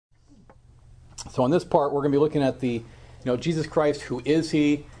So in this part, we're going to be looking at Jesus Christ, who is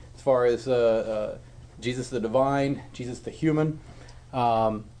he, as far as Jesus the divine, Jesus the human.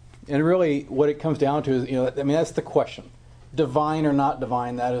 And really what it comes down to is, that's the question. Divine or not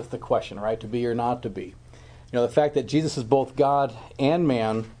divine, that is the question, right? To be or not to be. The fact that Jesus is both God and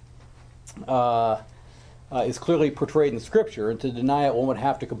man is clearly portrayed in Scripture, and to deny it, one would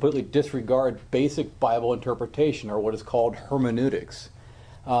have to completely disregard basic Bible interpretation, or what is called hermeneutics.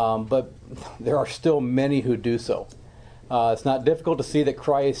 But there are still many who do so. It's not difficult to see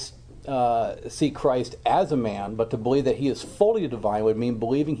Christ as a man, but to believe that he is fully divine would mean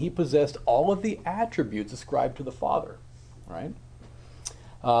believing he possessed all of the attributes ascribed to the Father, right?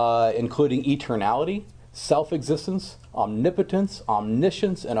 Including eternality, self-existence, omnipotence,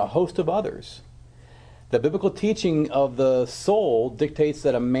 omniscience, and a host of others. The biblical teaching of the soul dictates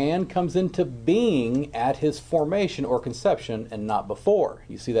that a man comes into being at his formation or conception and not before.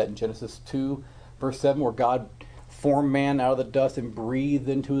 You see that in Genesis 2, verse 7, where God formed man out of the dust and breathed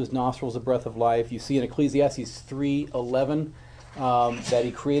into his nostrils the breath of life. You see in Ecclesiastes 3:11 that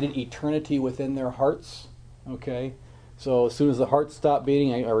he created eternity within their hearts. Okay, so as soon as the heart stopped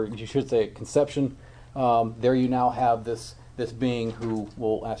beating, or you should say conception, there you now have this being who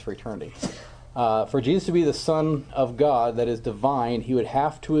will last for eternity. For Jesus to be the Son of God, that is divine, he would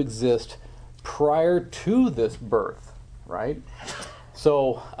have to exist prior to this birth, right?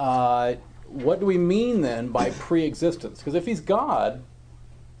 So, what do we mean then by pre-existence? Because if he's God,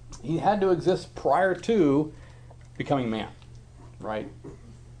 he had to exist prior to becoming man, right?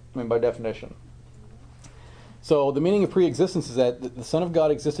 By definition. So the meaning of pre-existence is that the Son of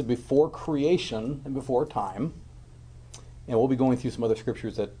God existed before creation and before time. And we'll be going through some other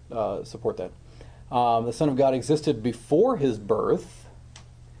scriptures that support that. The Son of God existed before his birth.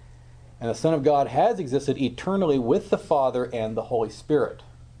 And the Son of God has existed eternally with the Father and the Holy Spirit.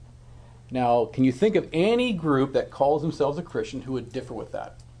 Now, can you think of any group that calls themselves a Christian who would differ with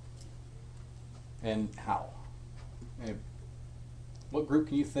that? And how? And what group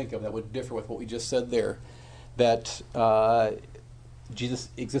can you think of that would differ with what we just said there? That Jesus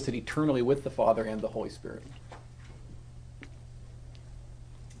existed eternally with the Father and the Holy Spirit.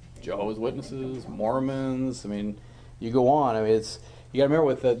 Jehovah's Witnesses, Mormons. You go on. You got to remember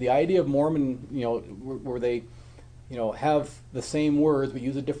with the idea of Mormon, where they, have the same words but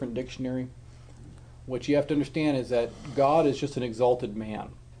use a different dictionary. What you have to understand is that God is just an exalted man.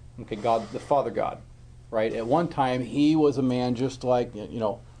 Okay, God, the Father God, right? At one time, he was a man just like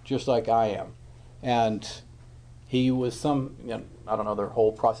I am, and he was I don't know their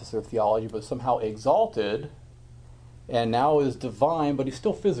whole process of theology, but somehow exalted. And now is divine, but he's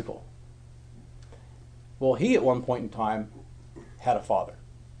still physical. Well, he at one point in time had a father.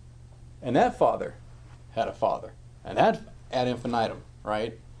 And that father had a father. And that ad infinitum,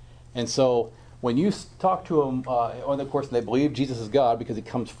 right? And so when you talk to them, of course they believe Jesus is God because he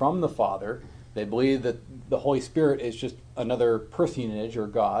comes from the Father. They believe that the Holy Spirit is just another personage or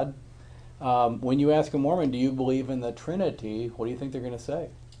God. When you ask a Mormon, do you believe in the Trinity? What do you think they're going to say?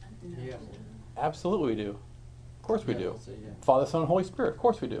 Yeah. Absolutely we do. Of course we do. Father, Son, and Holy Spirit. Of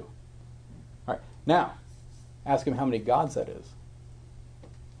course we do. All right. Now, ask them how many gods that is.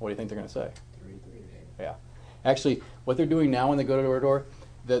 What do you think they're going to say? 3. Yeah. Actually, what they're doing now when they go to door to door,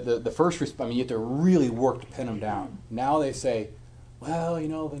 the first response, you have to really work to pin them down. Now they say, well,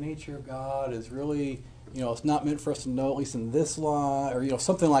 the nature of God is really, it's not meant for us to know, at least in this law, or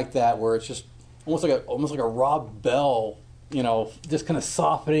something like that, where it's just almost like a Rob Bell. Just kind of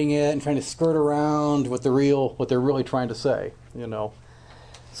softening it and trying to skirt around what they're really trying to say,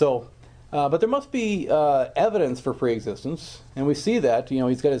 So, but there must be evidence for pre-existence, and we see that,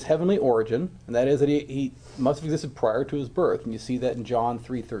 he's got his heavenly origin, and that is that he must have existed prior to his birth, and you see that in John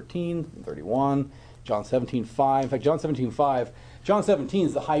 3:13, 31, John 17:5. In fact, John 17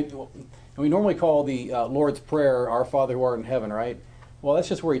 is the high, and we normally call the Lord's Prayer, Our Father who art in heaven, right? Well, that's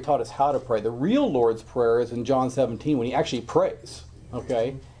just where he taught us how to pray. The real Lord's Prayer is in John 17 when he actually prays,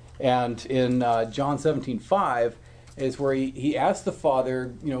 okay? And in John 17:5 is where he asks the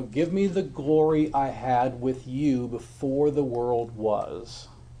Father, give me the glory I had with you before the world was,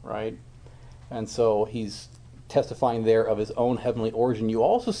 right? And so he's testifying there of his own heavenly origin. You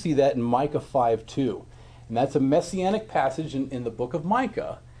also see that in Micah 5:2. And that's a messianic passage in the book of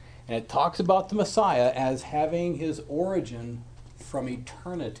Micah. And it talks about the Messiah as having his origin from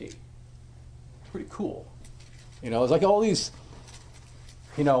eternity. Pretty cool. It's like all these,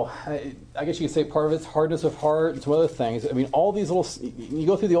 I guess you could say part of it's hardness of heart and some other things. All these little, you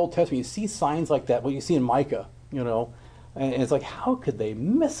go through the Old Testament, you see signs like that, what you see in Micah, and it's like, how could they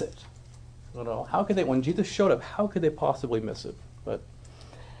miss it? How could they, when Jesus showed up, how could they possibly miss it? But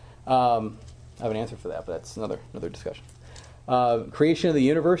have an answer for that, but that's another discussion. Creation of the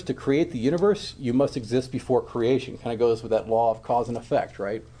universe. To create the universe, you must exist before creation. Kind of goes with that law of cause and effect,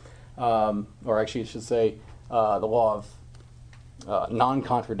 right? Or actually, I should say the law of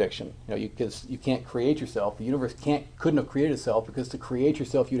non-contradiction. Because you can't create yourself. The universe couldn't have created itself, because to create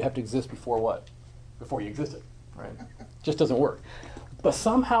yourself, you'd have to exist before what? Before you existed, right? Just doesn't work. But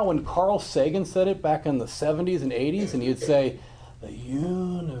somehow when Carl Sagan said it back in the 70s and 80s, and he'd say, the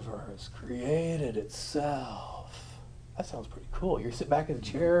universe created itself. That sounds pretty cool. You sit back in the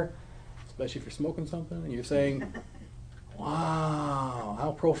chair, especially if you're smoking something, and you're saying, wow,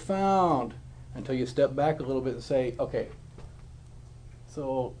 how profound, until you step back a little bit and say, okay,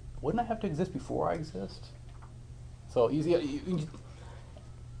 so wouldn't I have to exist before I exist? So I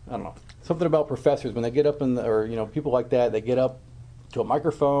don't know. Something about professors, when they get up or people like that, they get up to a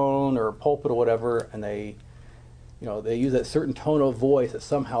microphone or a pulpit or whatever, and they use that certain tone of voice that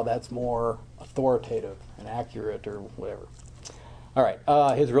somehow that's more authoritative and accurate or whatever. All right,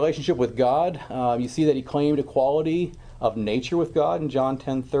 his relationship with God. You see that he claimed equality of nature with God in John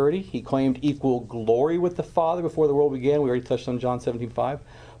 10:30. He claimed equal glory with the Father before the world began. We already touched on John 17:5.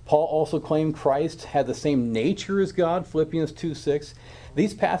 Paul also claimed Christ had the same nature as God, Philippians 2:6.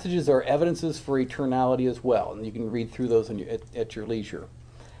 These passages are evidences for eternality as well, and you can read through those at your leisure.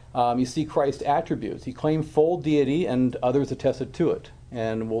 You see Christ's attributes. He claimed full deity, and others attested to it.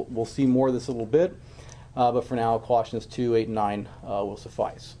 And we'll see more of this a little bit, but for now, Colossians 2, 8, and 9 will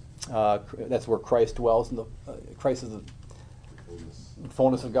suffice. That's where Christ dwells. Christ is the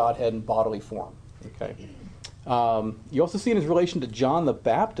fullness of Godhead in bodily form. Okay. You also see in his relation to John the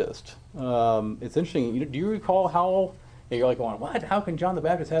Baptist. It's interesting. Do you recall how you're like going, what? How can John the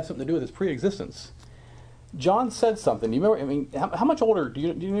Baptist have something to do with his pre-existence? John said something. Do you remember? I mean, how much older? Do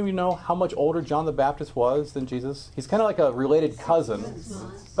you even know how much older John the Baptist was than Jesus? He's kind of like a related cousin,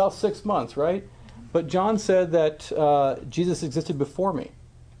 about 6 months, right? But John said that Jesus existed before me.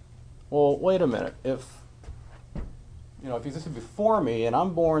 Well, wait a minute. If he existed before me and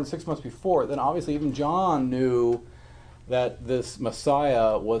I'm born 6 months before, then obviously even John knew that this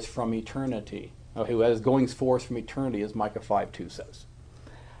Messiah was from eternity, who has goings forth from eternity, as Micah 5:2 says.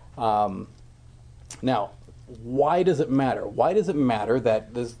 Now, why does it matter? Why does it matter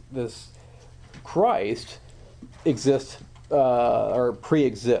that this Christ exists or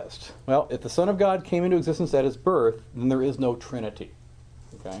pre-exist? Well, if the Son of God came into existence at his birth, then there is no Trinity.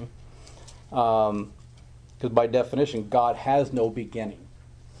 Okay? Because by definition, God has no beginning.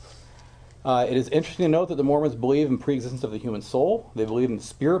 It is interesting to note that the Mormons believe in pre-existence of the human soul. They believe in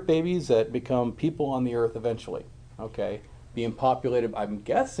spirit babies that become people on the earth eventually. Okay? Being populated, I'm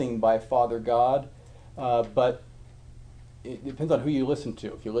guessing, by Father God. But it depends on who you listen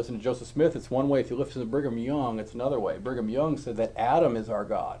to. If you listen to Joseph Smith, it's one way. If you listen to Brigham Young, it's another way. Brigham Young said that Adam is our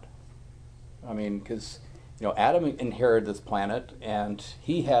God. I mean, because Adam inherited this planet, and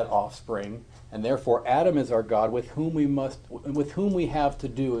he had offspring, and therefore Adam is our God, with whom we have to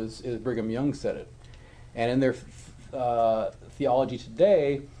do, as Brigham Young said it. And in their theology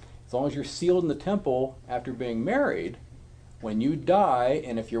today, as long as you're sealed in the temple after being married, when you die,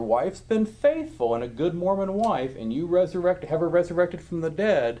 and if your wife's been faithful and a good Mormon wife, and you have her resurrected from the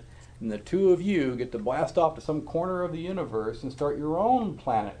dead, and the two of you get to blast off to some corner of the universe and start your own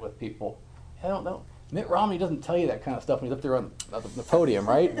planet with people. I don't know. Mitt Romney doesn't tell you that kind of stuff when he's up there on the podium,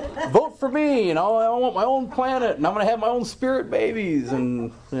 right? Vote for me, I want my own planet, and I'm going to have my own spirit babies,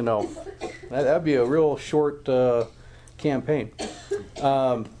 and that'd be a real short campaign.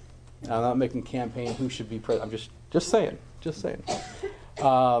 I'm not making campaign who should be president. I'm just saying. If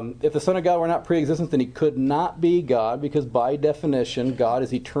the Son of God were not pre-existent, then he could not be God, because by definition, God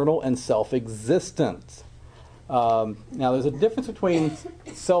is eternal and self-existent. Now, there's a difference between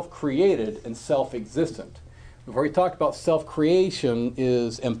self-created and self-existent. We've already talked about self-creation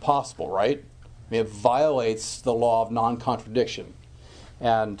is impossible, right? I mean, it violates the law of non-contradiction.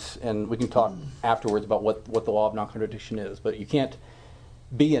 And we can talk afterwards about what the law of non-contradiction is. But you can't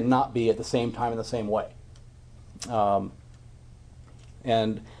be and not be at the same time in the same way.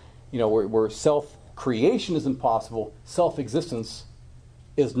 Where self-creation is impossible, self-existence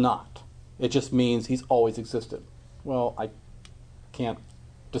is not. It just means he's always existed. Well, I can't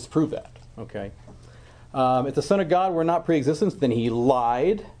disprove that. Okay. If the Son of God were not pre-existent, then he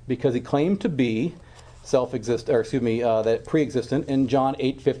lied, because he claimed to be that pre-existent in John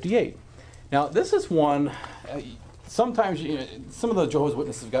 8:58. Now, this is one. Sometimes some of the Jehovah's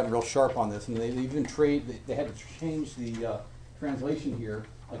Witnesses have gotten real sharp on this, and they even they had to change the translation here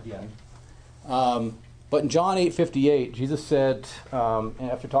again. But in John 8:58, Jesus said,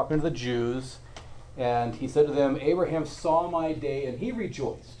 after talking to the Jews, and he said to them, Abraham saw my day and he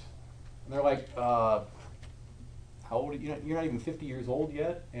rejoiced. And they're like, how old are you? You're not even 50 years old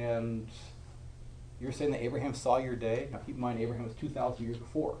yet, and you're saying that Abraham saw your day? Now keep in mind, Abraham was 2,000 years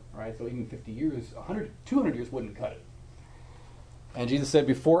before, right? So even 50 years, 100, 200 years wouldn't cut it. And Jesus said,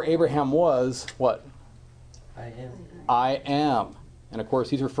 before Abraham was, what? I am. I am. And of course,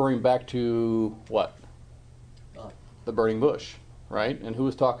 he's referring back to what? God. The burning bush, right? And who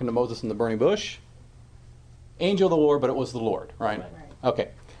was talking to Moses in the burning bush? Angel of the Lord, but it was the Lord, right? Right. Okay.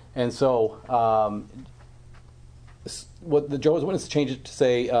 And so, what the Jehovah's Witnesses changed it to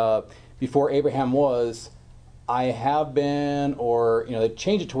say, before Abraham was, I have been, or, they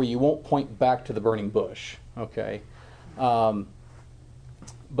change it to where you won't point back to the burning bush, okay?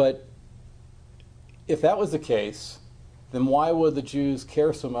 But if that was the case, then why would the Jews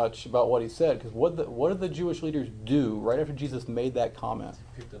care so much about what he said? Because what did the Jewish leaders do right after Jesus made that comment?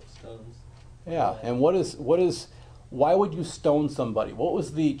 Picked up stones. Yeah, and why would you stone somebody? What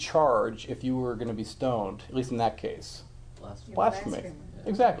was the charge if you were going to be stoned, at least in that case? Blasphemy. Blasphemy. Blasphemy.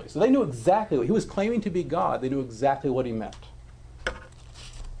 Exactly. So they knew exactly what he was claiming to be God. They knew exactly what he meant.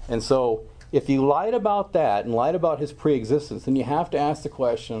 And so if he lied about that and lied about his pre-existence, then you have to ask the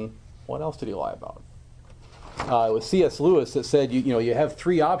question, what else did he lie about? It was C.S. Lewis that said, you have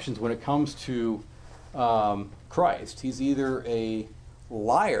three options when it comes to Christ. He's either a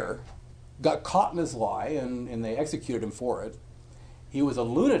liar, got caught in his lie, and they executed him for it. He was a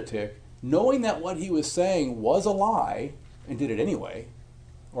lunatic, knowing that what he was saying was a lie, and did it anyway.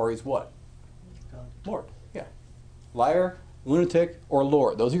 Or he's what? God. Lord. Yeah. Liar, lunatic, or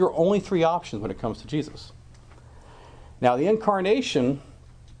Lord. Those are your only three options when it comes to Jesus. Now, the incarnation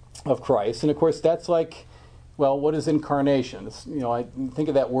of Christ, and of course that's like, well, what is incarnation? It's, I think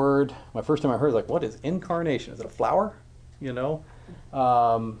of that word, my first time I heard it, like, what is incarnation? Is it a flower?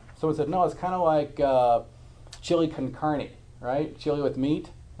 Someone said, no, it's kind of like chili con carne, right? Chili with meat,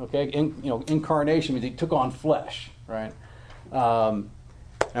 okay? Incarnation means he took on flesh, right?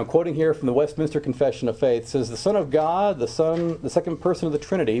 I'm quoting here from the Westminster Confession of Faith. It says, the Son of God, the second person of the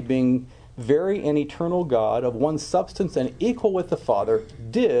Trinity, being very and eternal God, of one substance and equal with the Father,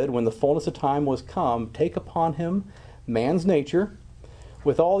 did, when the fullness of time was come, take upon him man's nature,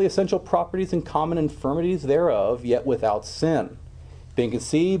 with all the essential properties and common infirmities thereof, yet without sin, being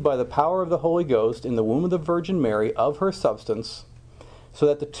conceived by the power of the Holy Ghost in the womb of the Virgin Mary of her substance, so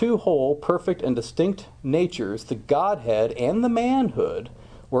that the two whole, perfect, and distinct natures, the Godhead and the manhood,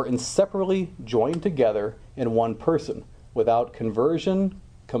 were inseparably joined together in one person, without conversion,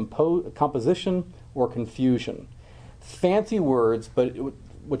 composition, or confusion. Fancy words, but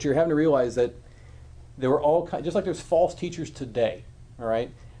what you're having to realize that there were all kinds, just like there's false teachers today, all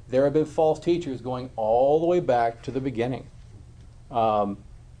right? There have been false teachers going all the way back to the beginning. I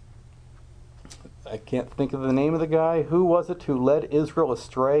can't think of the name of the guy. Who was it who led Israel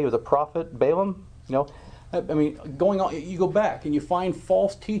astray? It was a prophet, Balaam. Going on, you go back and you find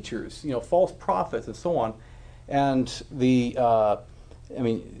false teachers, false prophets, and so on. And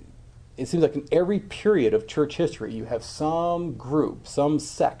it seems like in every period of church history, you have some group, some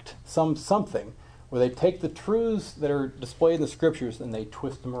sect, something where they take the truths that are displayed in the Scriptures and they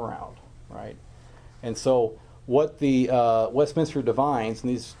twist them around, right? And so what the Westminster Divines, and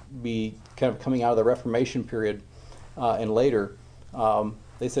these be kind of coming out of the Reformation period and later,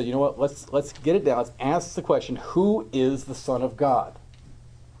 they said, you know what, let's get it down. Let's ask the question, who is the Son of God?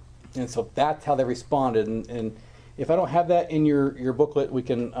 And so that's how they responded. And if I don't have that in your booklet, we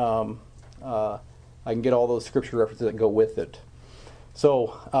can I can get all those scripture references that go with it. So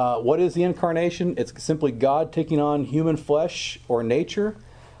what is the incarnation? It's simply God taking on human flesh or nature.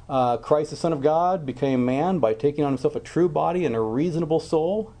 Christ, the Son of God, became man by taking on himself a true body and a reasonable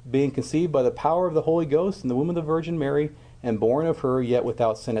soul, being conceived by the power of the Holy Ghost in the womb of the Virgin Mary, and born of her, yet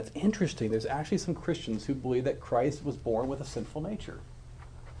without sin. It's interesting. There's actually some Christians who believe that Christ was born with a sinful nature,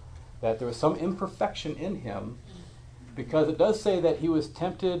 that there was some imperfection in him, because it does say that he was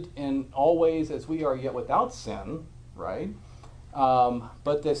tempted in all ways as we are, yet without sin, right?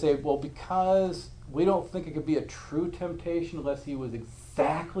 But they say, well, because we don't think it could be a true temptation unless he was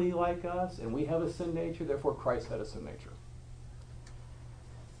exactly like us, and we have a sin nature, therefore Christ had a sin nature.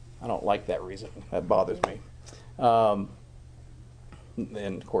 I don't like that reasoning. That bothers me.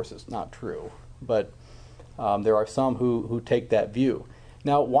 And of course it's not true, but there are some who take that view.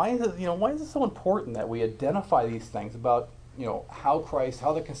 Now, why is it so important that we identify these things about how Christ,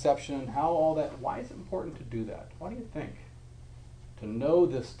 how the conception, how all that? Why is it important to do that? Why do you think? To know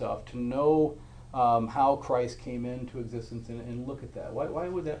this stuff, to know how Christ came into existence, and look at that. Why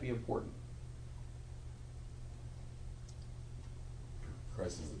would that be important?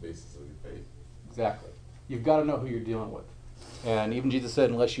 Christ is the basis of your faith. Exactly. You've got to know who you're dealing with. And even Jesus said,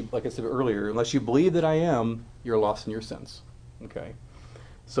 unless you, like I said earlier, unless you believe that I am, you're lost in your sins. Okay.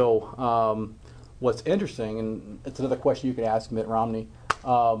 So what's interesting, and it's another question you could ask Mitt Romney,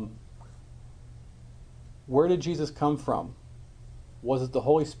 where did Jesus come from? Was it the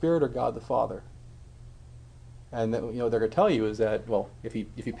Holy Spirit or God the Father? And that, they're going to tell you is that, well, if you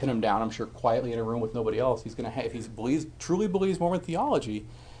pin him down, I'm sure quietly in a room with nobody else, he's going to if he truly believes Mormon theology,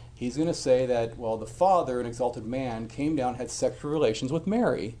 he's going to say that, well, the Father, an exalted man, came down, had sexual relations with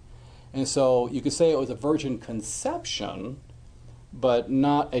Mary, and so you could say it was a virgin conception, but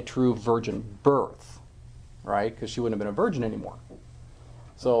not a true virgin birth, right? Because she wouldn't have been a virgin anymore.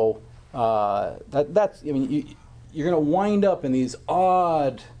 So that's you're going to wind up in these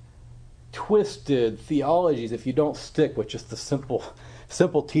odd, twisted theologies if you don't stick with just the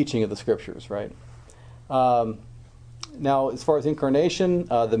simple teaching of the Scriptures, right? Now, as far as incarnation,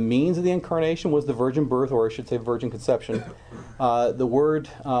 the means of the incarnation was the virgin birth, or I should say virgin conception. The word,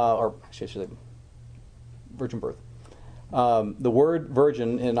 or I should say virgin birth. The word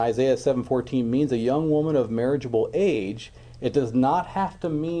virgin in Isaiah 7:14 means a young woman of marriageable age. It does not have to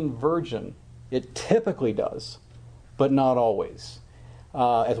mean virgin. It typically does, but not always,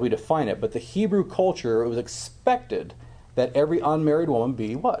 as we define it. But the Hebrew culture, it was expected that every unmarried woman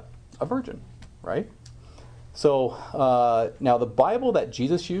be what? A virgin, right? So now the Bible that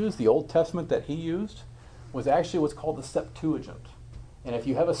Jesus used, the Old Testament that he used, was actually what's called the Septuagint. And if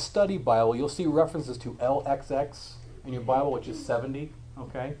you have a study Bible, you'll see references to LXX in your Bible, which is 70,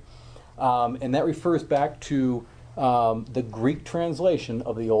 okay? And that refers back to the Greek translation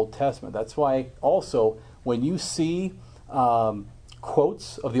of the Old Testament. That's why also when you see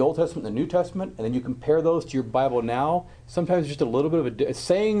quotes of the Old Testament and the New Testament, and then you compare those to your Bible now, sometimes just a little bit of it's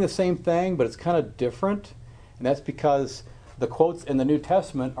saying the same thing, but it's kind of different. And that's because the quotes in the New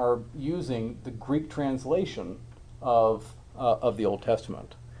Testament are using the Greek translation of the Old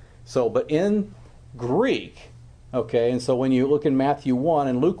Testament. So, but in Greek, okay, and so when you look in Matthew 1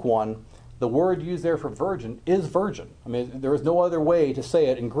 and Luke 1, the word used there for virgin is virgin. I mean, there is no other way to say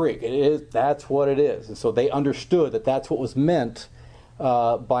it in Greek. That's what it is. And so they understood that that's what was meant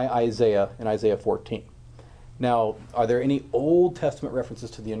by Isaiah in Isaiah 14. Now, are there any Old Testament references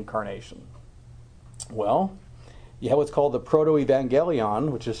to the incarnation? Well, you have what's called the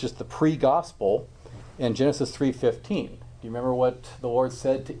Proto-Evangelion, which is just the pre-gospel, in Genesis 3:15. Do you remember what the Lord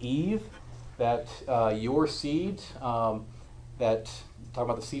said to Eve? That your seed, talking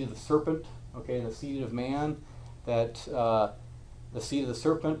about the seed of the serpent, okay, and the seed of man, that the seed of the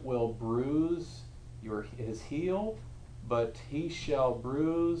serpent will bruise his heel, but he shall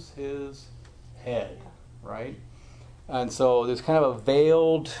bruise his head, right? And so there's kind of a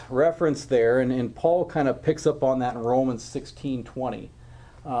veiled reference there, and Paul kind of picks up on that in Romans 16:20.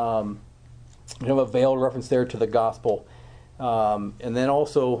 You have a veiled reference there to the gospel. And then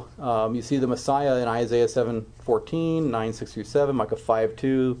also you see the Messiah in Isaiah 7:14, 9:6-7, Micah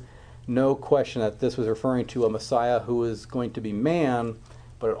 5:2. No question that this was referring to a Messiah who is going to be man,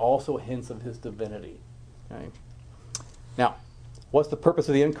 but it also hints of his divinity. Okay. Now, what's the purpose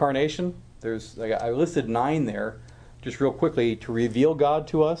of the incarnation? I listed 9 there. Just real quickly, to reveal God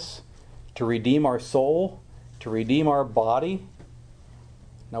to us, to redeem our soul, to redeem our body.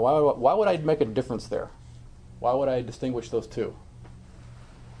 Now, why would I make a difference there? Why would I distinguish those two?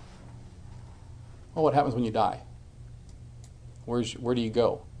 Well, what happens when you die? Where do you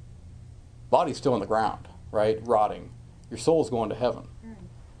go? Body's still in the ground, right? Rotting. Your soul's going to heaven.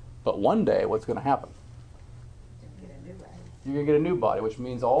 But one day, what's going to happen? You're going to get a new body, which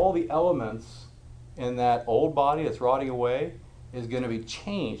means all the elements in that old body that's rotting away is going to be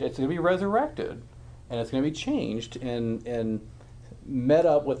changed. It's going to be resurrected, and it's going to be changed and met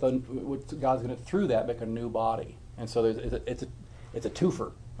up with God's going to, through that, make a new body. And so it's a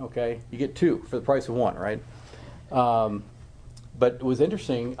twofer, okay? You get 2 for the price of 1, right? But it was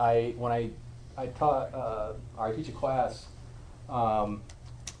interesting. When I teach a class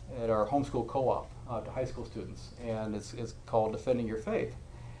at our homeschool co-op to high school students, and it's called Defending Your Faith.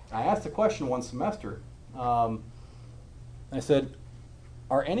 I asked the question one semester. I said,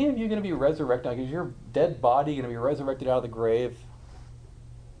 are any of you going to be resurrected? Like, is your dead body going to be resurrected out of the grave?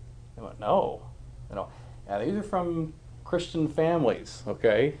 They went, no. And these are from Christian families,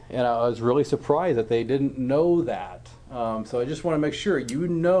 okay? And I was really surprised that they didn't know that. So I just want to make sure you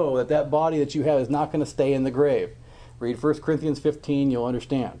know that body that you have is not going to stay in the grave. Read 1 Corinthians 15, you'll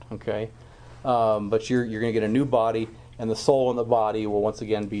understand, okay? But you're going to get a new body, and the soul and the body will once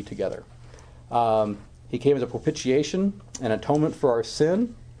again be together. He came as a propitiation, an atonement for our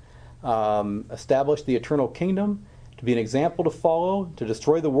sin, established the eternal kingdom, to be an example to follow, to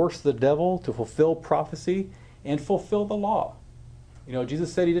destroy the works of the devil, to fulfill prophecy, and fulfill the law.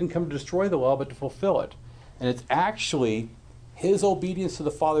 Jesus said he didn't come to destroy the law, but to fulfill it. And it's actually his obedience to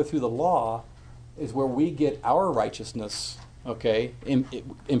the Father through the law is where we get our righteousness, okay,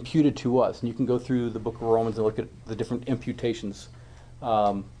 imputed to us. And you can go through the book of Romans and look at the different imputations.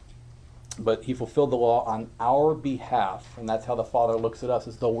 But he fulfilled the law on our behalf, and that's how the Father looks at us,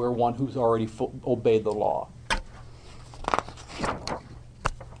 as though we're one who's already obeyed the law.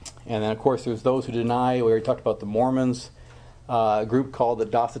 And then, of course, there's those who deny. We already talked about the Mormons, a group called the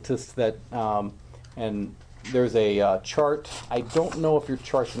Docetists. And there's a chart. I don't know if your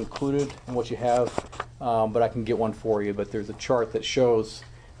chart's included in what you have, but I can get one for you. But there's a chart that shows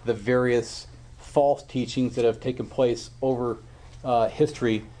the various false teachings that have taken place over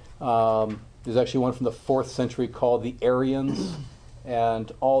history. There's actually one from the 4th century called the Arians,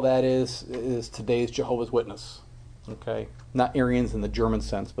 and all that is today's Jehovah's Witness. Okay, not Arians in the German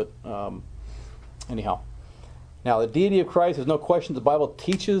sense, but anyhow. Now, the deity of Christ, there's no question the Bible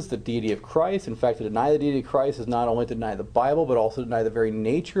teaches the deity of Christ. In fact, to deny the deity of Christ is not only to deny the Bible, but also to deny the very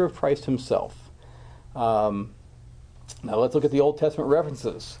nature of Christ himself. Now, let's look at the Old Testament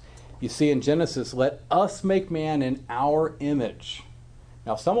references. You see in Genesis, let us make man in our image.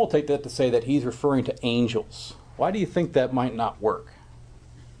 Now, some will take that to say that he's referring to angels. Why do you think that might not work?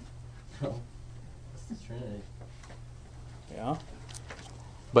 No. It's the Trinity. Yeah.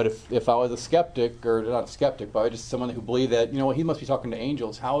 But if I was a skeptic, or not a skeptic, but just someone who believed that, he must be talking to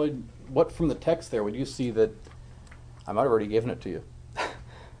angels, what from the text there would you see that, I might have already given it to you.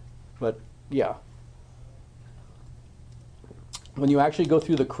 But, yeah. When you actually go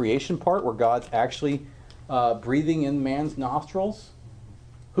through the creation part, where God's actually breathing in man's nostrils,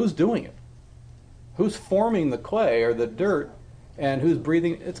 who's doing it? Who's forming the clay or the dirt, and who's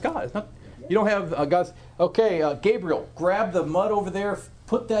breathing? It's God. It's not. You don't have God's. Okay, Gabriel, grab the mud over there,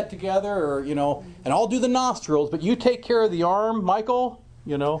 put that together, or and I'll do the nostrils, but you take care of the arm, Michael.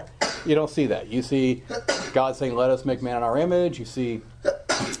 You don't see that. You see God saying, "Let us make man in our image." You see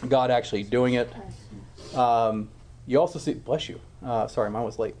God actually doing it. You also see. Bless you. Sorry, mine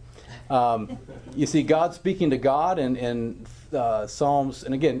was late. You see God speaking to God in Psalms,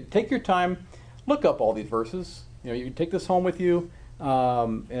 and again, take your time, look up all these verses. You can take this home with you,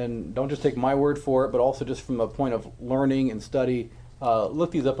 and don't just take my word for it, but also just from a point of learning and study.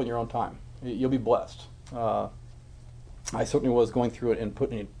 Look these up on your own time. You'll be blessed. I certainly was going through it and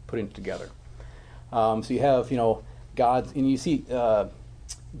putting it together. So you have, God's, and you see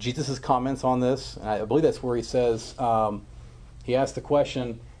Jesus' comments on this, and I believe that's where he says, he asked the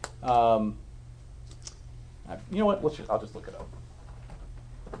question, you know what? I'll just look it up.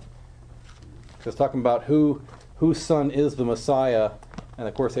 Because talking about whose son is the Messiah, and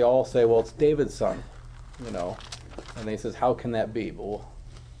of course they all say, well, it's David's son, And then he says, how can that be? But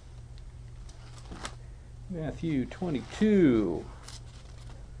Matthew 22.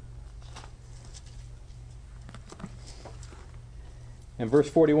 And verse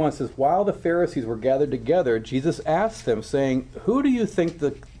 41 says, while the Pharisees were gathered together, Jesus asked them, saying, what do you think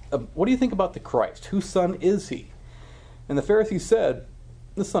about the Christ? Whose son is he? And the Pharisees said,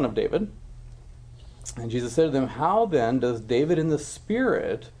 the son of David. And Jesus said to them, how then does David in the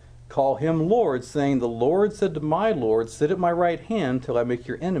Spirit call him Lord, saying, the Lord said to my Lord, sit at my right hand till I make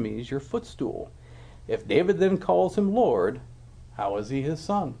your enemies your footstool. If David then calls him Lord, how is he his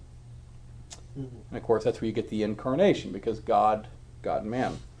son? Mm-hmm. And of course, that's where you get the incarnation, because God and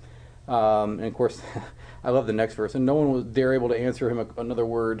man. And of course, I love the next verse. And no one was able to answer him another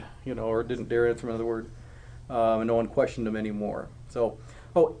word, or didn't dare answer him another word. And no one questioned him anymore. So,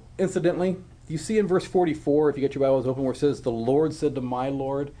 incidentally, you see in verse 44, if you get your Bibles open, where it says, the Lord said to my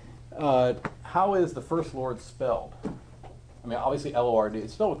Lord, how is the first Lord spelled? I mean, obviously L-O-R-D.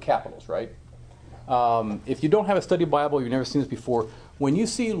 It's spelled with capitals, right? If you don't have a study Bible, you've never seen this before, when you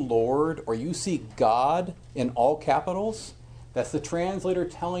see Lord or you see God in all capitals, that's the translator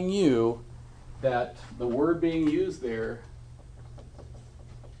telling you that the word being used there,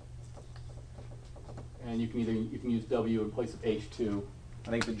 and you can use W in place of H too.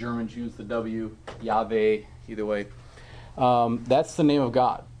 I think the Germans use the W, Yahweh, either way. That's the name of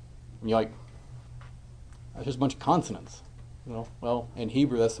God. And you're like, that's just a bunch of consonants. Well, in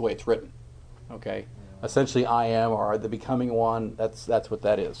Hebrew, that's the way it's written. Okay? Yeah. Essentially, I am, or the becoming one, that's what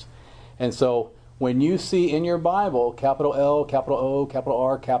that is. And so, when you see in your Bible, capital L, capital O, capital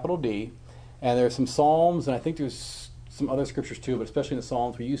R, capital D, and there's some Psalms, and I think there's some other scriptures too, but especially in the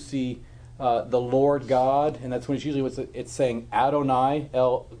Psalms, where you see the Lord God, and that's when it's usually it's saying Adonai,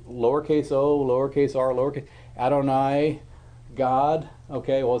 L, lowercase o, lowercase r, lowercase, Adonai, God.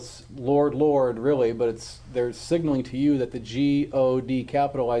 Okay, well, it's Lord, Lord, really, but they're signaling to you that the G-O-D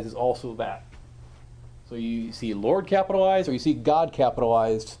capitalized is also that. So you see Lord capitalized or you see God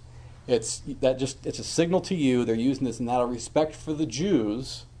capitalized, it's a signal to you. They're using this out of respect for the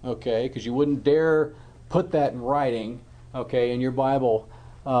Jews, okay, because you wouldn't dare put that in writing, okay, in your Bible,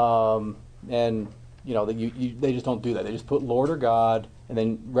 and they just don't do that. They just put Lord or God and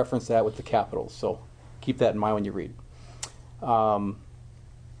then reference that with the capitals. So keep that in mind when you read.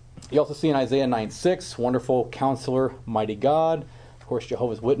 You also see in Isaiah 9:6, wonderful counselor, mighty God. Of course,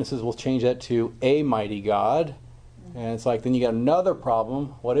 Jehovah's Witnesses will change that to a mighty God. And it's like, then you got another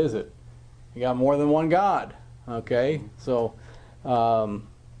problem. What is it? You got more than one God. Okay? So,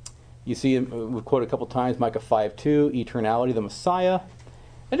 you see, we've quoted a couple times, Micah 5:2, eternality, the Messiah.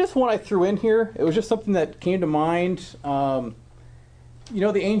 And just one I threw in here, it was just something that came to mind. The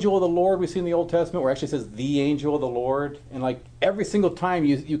angel of the Lord we see in the Old Testament, where it actually says the angel of the Lord. And like every single time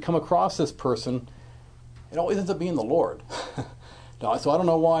you come across this person, it always ends up being the Lord. So I don't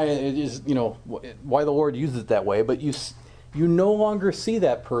know why it is, why the Lord uses it that way, but you no longer see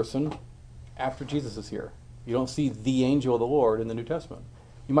that person after Jesus is here. You don't see the angel of the Lord in the New Testament.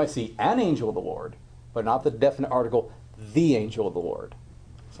 You might see an angel of the Lord, but not the definite article, the angel of the Lord.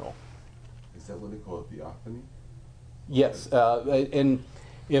 So, is that what they call a theophany? Yes, and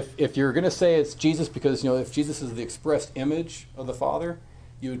if you're going to say it's Jesus, because if Jesus is the expressed image of the Father,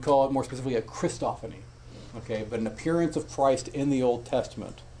 you would call it more specifically a Christophany. Okay, but an appearance of Christ in the Old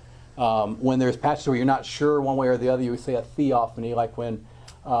Testament. When there's passages where you're not sure one way or the other, you would say a theophany, like when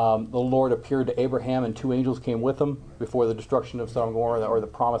the Lord appeared to Abraham and two angels came with him before the destruction of Sodom and Gomorrah, or the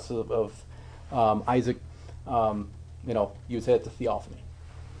promises of Isaac. You would say it's a theophany.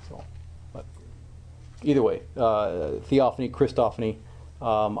 So, but either way, theophany, Christophany,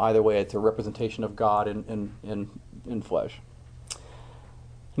 either way, it's a representation of God in flesh.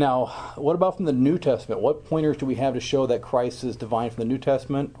 Now, what about from the New Testament? What pointers do we have to show that Christ is divine from the New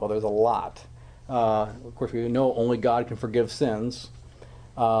Testament? Well, there's a lot. Of course, we know only God can forgive sins.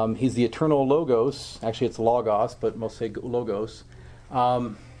 He's the eternal Logos. Actually, it's Logos, but most say Logos.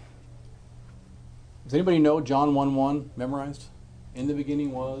 Does anybody know John 1:1 memorized? In the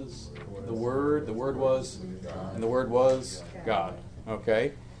beginning was the Word was, and the Word was God.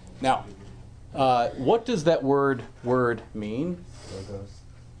 Okay? Now, what does that word mean? Logos.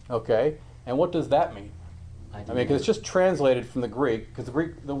 Okay, and what does that mean? Because it's just translated from the Greek. Because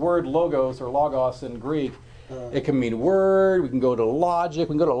the word logos or logos in Greek, it can mean word. We can go to logic.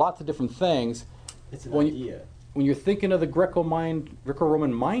 We can go to lots of different things. It's an idea. When you're thinking of the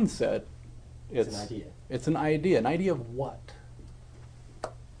Greco-Roman mindset, It's an idea. It's an idea. An idea of what?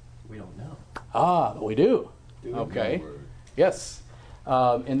 We don't know. But we do. They don't Okay. know the word. Yes.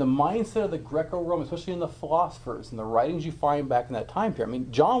 In the mindset of the Greco-Roman, especially in the philosophers and the writings you find back in that time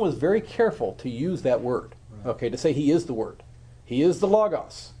period, John was very careful to use that word, okay, to say he is the Word. He is the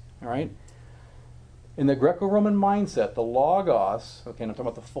Logos, all right? In the Greco-Roman mindset, the Logos, okay, and I'm talking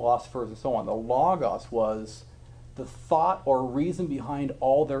about the philosophers and so on, the Logos was the thought or reason behind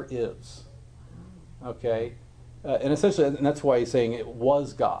all there is, okay? And essentially, and that's why he's saying it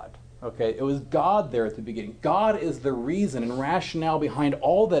was God. Okay, it was God there at the beginning. God is the reason and rationale behind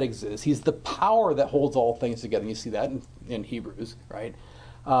all that exists. He's the power that holds all things together. You see that in Hebrews, right?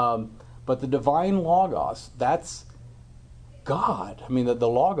 But the divine Logos, that's God. The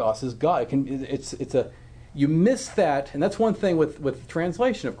Logos is God. You miss that, and that's one thing with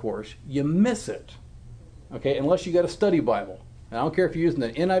translation, of course. You miss it, okay, unless you got a study Bible. And I don't care if you're using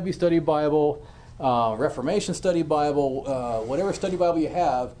the NIV study Bible, Reformation study Bible, whatever study Bible you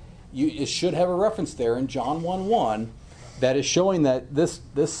have. It should have a reference there in John 1:1 that is showing that this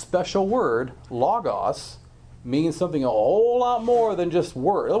special word, logos, means something a whole lot more than just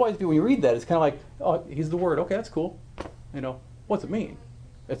word. Otherwise, when you read that, it's kind of like, oh, he's the Word. Okay, that's cool. What's it mean?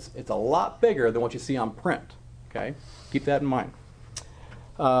 It's a lot bigger than what you see on print. Okay, keep that in mind.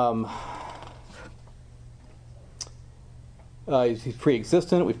 He's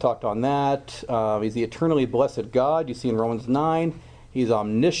pre-existent. We've talked on that. He's the eternally blessed God. You see in Romans 9. He's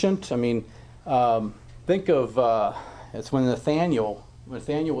omniscient. Think of it's when Nathaniel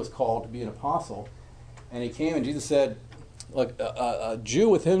was called to be an apostle, and he came and Jesus said, "Look, a Jew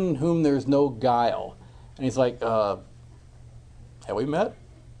within whom there's no guile," and he's like, "Have we met?"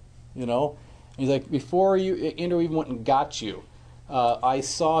 And he's like, "Before Andrew even went and got you, I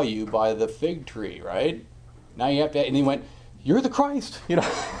saw you by the fig tree, right? Now you have to." And he went, "You're the Christ." It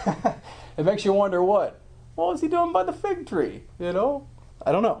makes you wonder what. What was he doing by the fig tree? I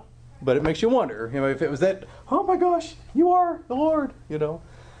don't know. But it makes you wonder, if it was that, oh my gosh, you are the Lord,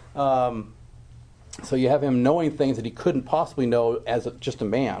 So you have him knowing things that he couldn't possibly know as just a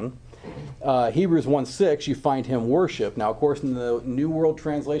man. Hebrews 1:6, you find him worship. Now, of course, in the New World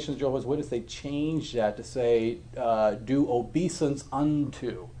Translation of Jehovah's Witness, they changed that to say, do obeisance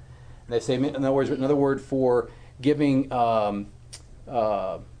unto. And they say, in other words, another word for giving honor.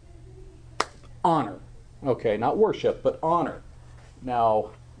 Okay, not worship, but honor. Now,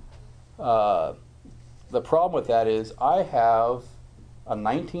 the problem with that is I have a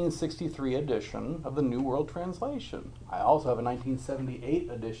 1963 edition of the New World Translation. I also have a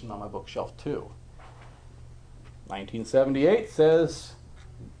 1978 edition on my bookshelf too. 1978 says,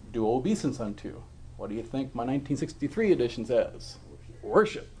 do obeisance unto. What do you think my 1963 edition says?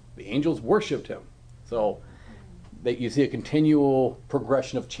 Worship. The angels worshipped him. So you see a continual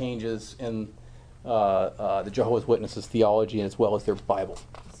progression of changes in the Jehovah's Witnesses' theology as well as their Bible.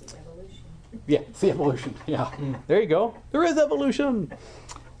 Yeah, it's the evolution. Yeah, there you go. There is evolution.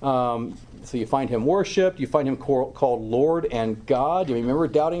 So you find him worshipped. You find him called Lord and God. You remember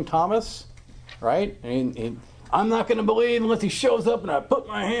doubting Thomas, right? And I'm not going to believe unless he shows up and I put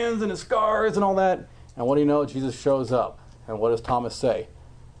my hands in his scars and all that. And what do you know? Jesus shows up. And what does Thomas say?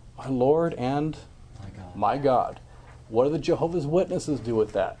 My Lord and my God. What do the Jehovah's Witnesses do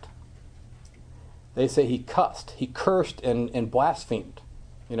with that? They say he cursed and blasphemed,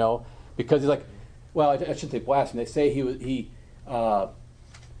 because he's like, well, I shouldn't say blasphemy. They say he my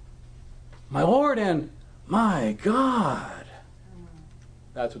Lord and my God.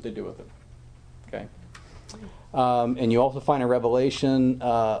 That's what they do with him. Okay. And you also find in Revelation,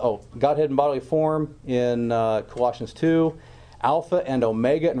 Godhead in bodily form in Colossians 2, Alpha and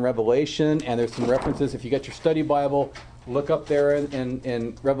Omega in Revelation, and there's some references. If you get your study Bible, look up there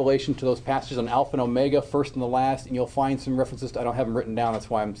in Revelation to those passages on Alpha and Omega, first and the last, and you'll find some references. I don't have them written down, that's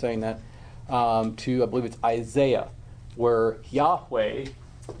why I'm saying that. To, I believe it's Isaiah, where Yahweh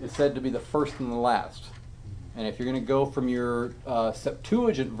is said to be the first and the last. And if you're going to go from your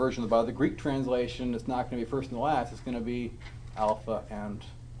Septuagint version of the Bible, the Greek translation, it's not going to be first and the last. It's going to be Alpha and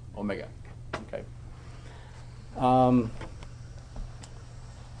Omega. Okay.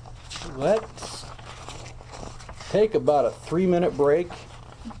 Let's take about a 3-minute break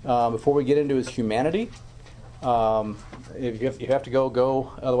before we get into his humanity. If you have to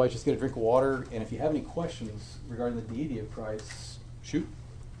go. Otherwise, just get a drink of water. And if you have any questions regarding the deity of Christ, shoot.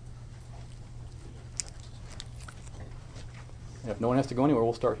 And if no one has to go anywhere,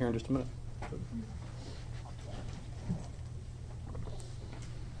 we'll start here in just a minute.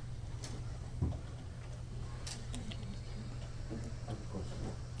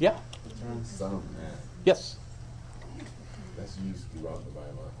 Yeah. The term Son of Man. Yes. That's used throughout the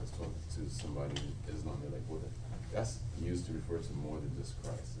Bible. I was talking to somebody who is not there, like, well, that's used to refer to more than just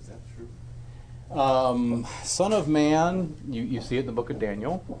Christ. Is that true? Son of Man, you see it in the book of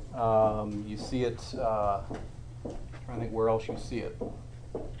Daniel. You see it, I'm trying to think where else you see it.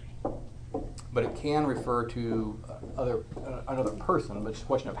 But it can refer to another person, but it's a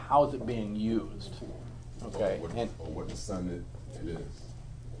question of how is it being used. Okay. Or what the Son it is.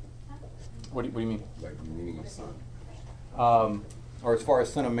 What do you mean? Like the meaning of Son. Or as far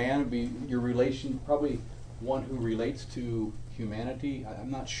as Son of Man, would be your relation, probably one who relates to humanity.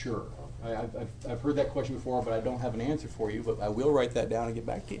 I'm not sure. I've heard that question before, but I don't have an answer for you. But I will write that down and get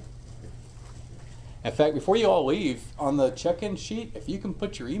back to you. In fact, before you all leave, on the check-in sheet, if you can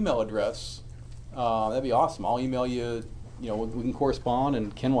put your email address, that'd be awesome. I'll email you. We can correspond,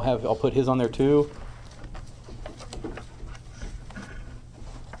 and Ken will I'll put his on there too.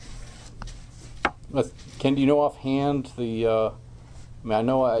 Ken, do you know offhand the? I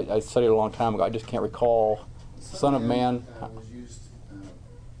know I studied a long time ago. I just can't recall. Son of Man was used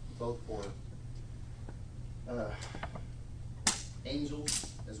both for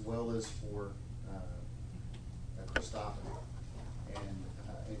angels as well as for Christophany. And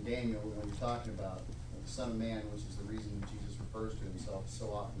in Daniel, when you're talking about the Son of Man, which is the reason Jesus refers to himself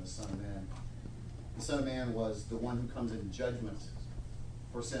so often as Son of Man, the Son of Man was the one who comes in judgment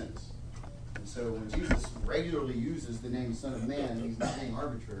for sins. And so when Jesus regularly uses the name Son of Man, he's not being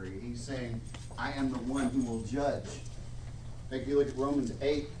arbitrary. He's saying, I am the one who will judge. If you look at Romans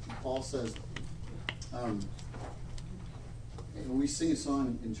 8, Paul says, and we sing a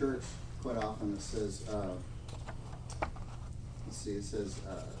song in church quite often that says, it says,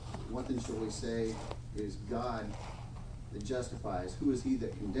 what then shall we say? It is God that justifies. Who is he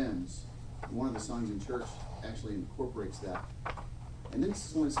that condemns? And one of the songs in church actually incorporates that. And then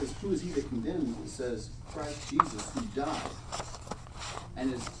when it says, who is he that condemns? It says, Christ Jesus, who died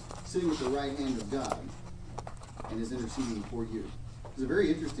and is sitting at the right hand of God and is interceding for you. It's a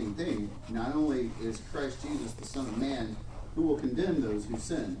very interesting thing. Not only is Christ Jesus the Son of Man who will condemn those who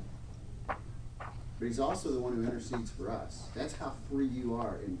sin, but he's also the one who intercedes for us. That's how free you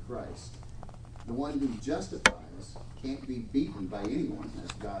are in Christ. The one who justifies can't be beaten by anyone.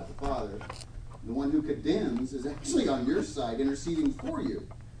 That's God the Father. The one who condemns is actually on your side, interceding for you.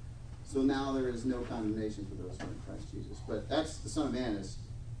 So now there is no condemnation for those who are in Christ Jesus. But that's the Son of Man is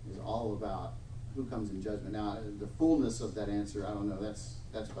all about who comes in judgment. Now, the fullness of that answer, I don't know. That's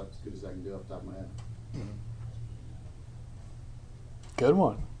about as good as I can do off the top of my head. Good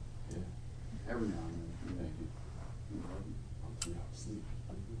one. Yeah. Every now and then. Thank you. I'm 3 hours sleep.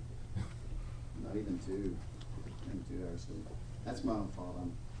 Not even 2 hours sleep. That's my own fault.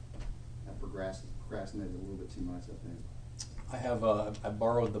 I procrastinated a little bit too much, I think. I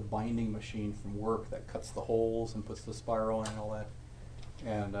borrowed the binding machine from work that cuts the holes and puts the spiral in and all that.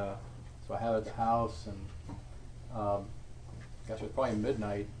 And so I have it at the house, and gosh, it was probably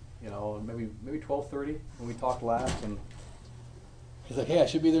midnight, maybe 12:30 when we talked last, and he's like, "Hey, I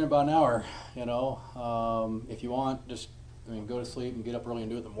should be there in about an hour. If you want, just go to sleep and get up early and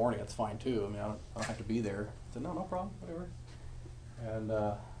do it in the morning. That's fine too. I don't have to be there." I said, "No problem, whatever." And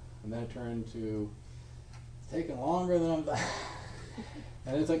then it turned to it's taking longer than I'm.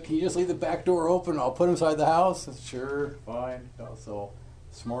 And it's like, "Can you just leave the back door open? I'll put him inside the house." I said, "Sure, fine." So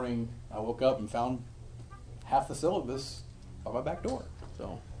this morning I woke up and found half the syllabus by my back door.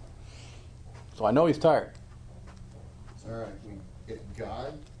 So I know he's tired. It's all right. If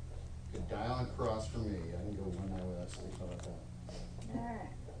God could die on a cross for me, I can go 1 night without sleep. How about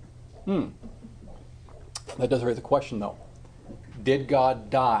that? That does raise a question, though. Did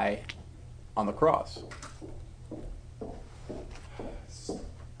God die on the cross?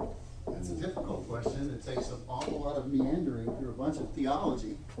 That's a difficult question. It takes an awful lot of meandering through a bunch of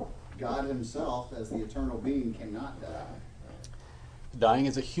theology. God himself, as the eternal being, cannot die. Dying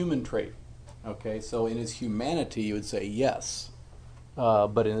is a human trait. Okay, so in his humanity, you would say yes,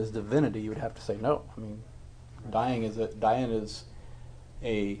 but in his divinity, you would have to say no. Dying is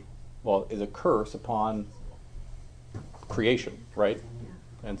a curse upon creation, right?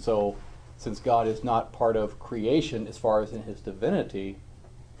 And so, since God is not part of creation as far as in his divinity,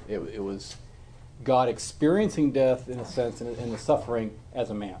 it was God experiencing death in a sense in the suffering as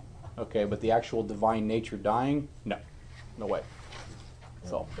a man. Okay, but the actual divine nature dying, no way.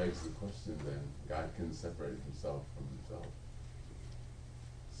 So Begs the question then, God couldn't separate himself from himself.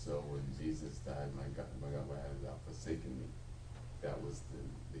 So when Jesus died, my God, why hast thou forsaken me? That was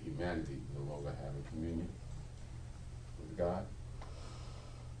the humanity no longer having communion with God.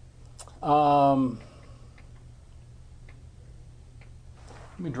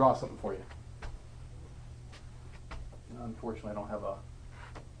 Let me draw something for you. Unfortunately, I don't have a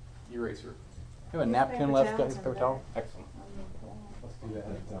eraser. You have a napkin left, guys? Paper towel? Excellent. Let's do that.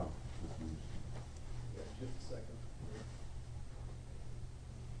 Just a second.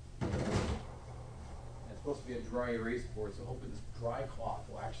 It's supposed to be a dry erase board, so hopefully this dry cloth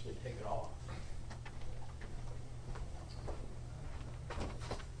will actually take it off.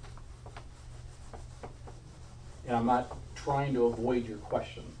 And I'm not trying to avoid your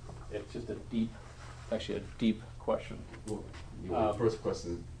question. It's just actually a deep question. Well, the first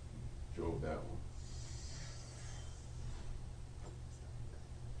question drove that one.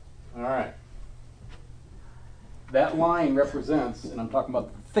 All right. That line represents, and I'm talking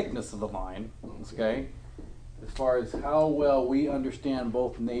about the thickness of the line, okay, as far as how well we understand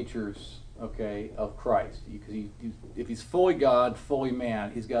both natures, okay, of Christ. Because if he's fully God, fully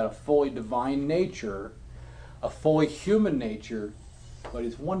man, he's got a fully divine nature, a fully human nature, but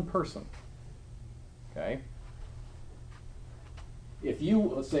he's one person, okay? If you,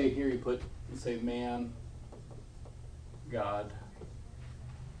 let's say here you say man, God.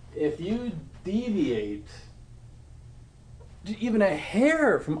 If you deviate even a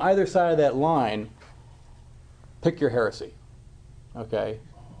hair from either side of that line, pick your heresy. Okay?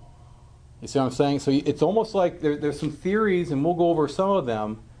 You see what I'm saying? So it's almost like there's some theories, and we'll go over some of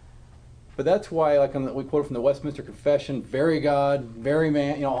them, but that's why, like we quote from the Westminster Confession, very God, very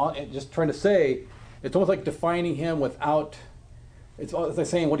man, just trying to say, it's almost like defining him without, it's like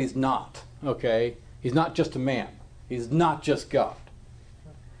saying what he's not. Okay? He's not just a man. He's not just God.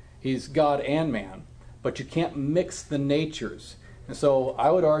 He's God and man, but you can't mix the natures. And so I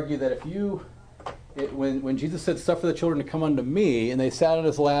would argue that when Jesus said, "Suffer the children to come unto me," and they sat on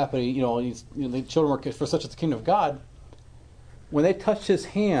his lap, and the children were for such as the kingdom of God. When they touched his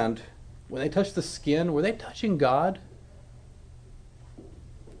hand, when they touched the skin, were they touching God?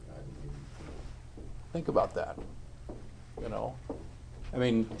 Think about that.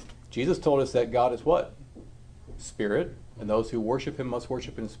 Jesus told us that God is what? Spirit. And those who worship him must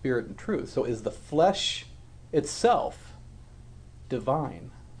worship in spirit and truth. So is the flesh itself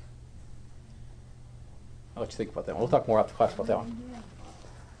divine? I'll let you think about that one. We'll talk more after class about that one.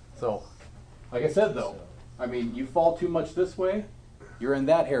 So, Like I said, though, I mean, you fall too much this way, you're in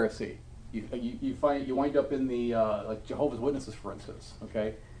that heresy. You wind up in the like Jehovah's Witnesses, for instance.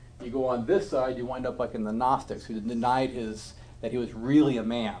 Okay, you go on this side, you wind up like in the Gnostics, who denied that he was really a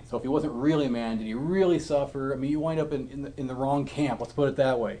man. So if he wasn't really a man, did he really suffer? I mean, you wind up in the wrong camp. Let's put it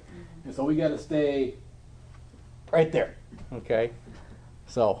that way. And so we got to stay right there. Okay,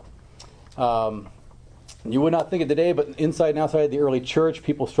 so. You would not think it today, but inside and outside the early church,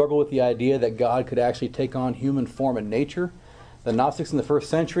 people struggle with the idea that God could actually take on human form and nature. The Gnostics in the first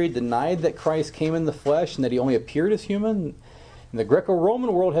century denied that Christ came in the flesh and that he only appeared as human. And the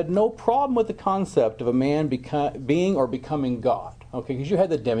Greco-Roman world had no problem with the concept of a man being or becoming God. Okay, because you had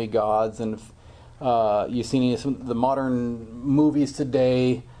the demigods, and you've seen some of the modern movies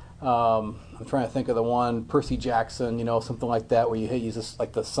today. I'm trying to think of the one, Percy Jackson, something like that, where he's just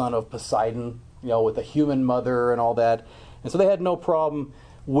like the son of Poseidon, with a human mother and all that. And so they had no problem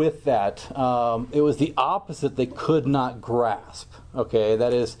with that. It was the opposite they could not grasp. Okay,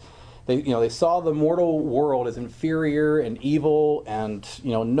 that is, they saw the mortal world as inferior and evil, and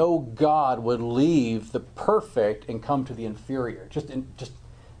no God would leave the perfect and come to the inferior. And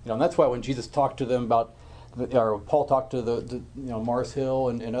that's why when Jesus talked to them about, or Paul talked to the Mars Hill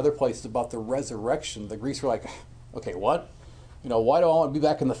and other places about the resurrection, the Greeks were like, okay, what? Why do I want to be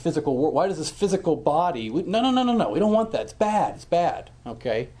back in the physical world? Why does this physical body? No. We don't want that. It's bad. It's bad.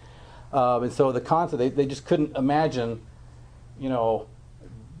 Okay? And so the concept, they just couldn't imagine,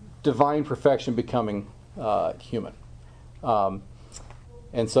 divine perfection becoming human.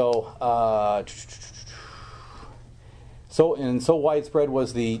 And so, so widespread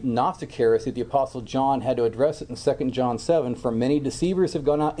was the Gnostic heresy that the Apostle John had to address it in 2 John 7. For many deceivers have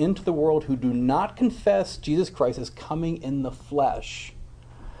gone out into the world who do not confess Jesus Christ as coming in the flesh.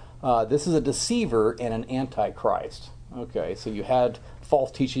 This is a deceiver and an antichrist. Okay, so you had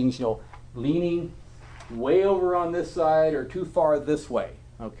false teachings, leaning way over on this side or too far this way.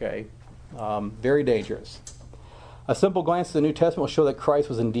 Okay, very dangerous. A simple glance at the New Testament will show that Christ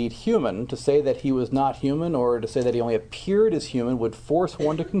was indeed human. To say that he was not human, or to say that he only appeared as human, would force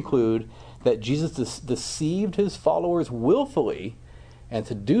one to conclude that Jesus deceived his followers willfully, and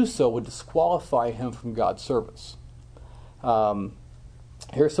to do so would disqualify him from God's service.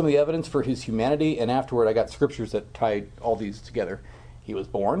 Here's some of the evidence for his humanity, and afterward I got scriptures that tie all these together. He was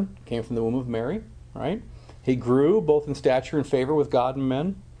born, came from the womb of Mary, right? He grew both in stature and favor with God and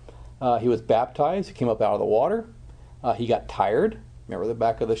men. He was baptized, he came up out of the water. He got tired. Remember the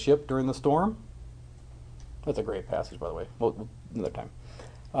back of the ship during the storm? That's a great passage, by the way. Well, another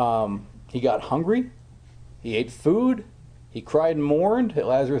time. He got hungry. He ate food. He cried and mourned at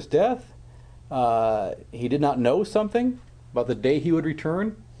Lazarus' death. He did not know something about the day he would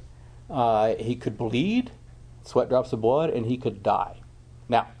return. He could bleed, sweat drops of blood, and he could die.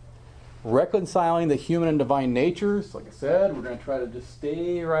 Now, reconciling the human and divine natures, like I said, we're going to try to just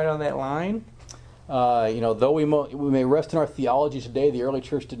stay right on that line. Though we may rest in our theology today, the early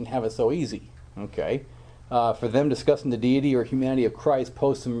church didn't have it so easy. Okay, for them discussing the deity or humanity of Christ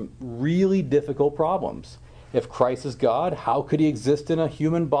posed some really difficult problems. If Christ is God, how could he exist in a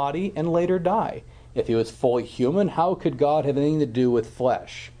human body and later die? If he was fully human, how could God have anything to do with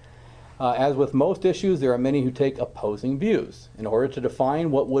flesh? As with most issues, there are many who take opposing views. In order to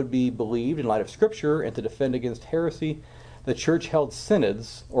define what would be believed in light of Scripture and to defend against heresy, the church held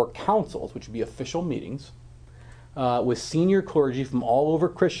synods, or councils, which would be official meetings, with senior clergy from all over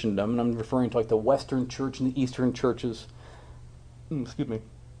Christendom, and I'm referring to like the Western Church and the Eastern churches. Excuse me.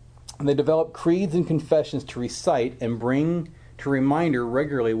 And they developed creeds and confessions to recite and bring to reminder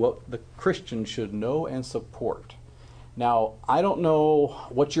regularly what the Christian should know and support. Now, I don't know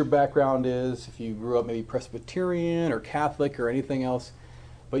what your background is, if you grew up maybe Presbyterian or Catholic or anything else,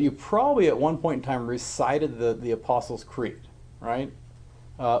 but you probably at one point in time recited the Apostles' Creed, right?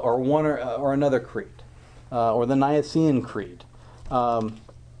 Or one or another creed, or the Nicene Creed. But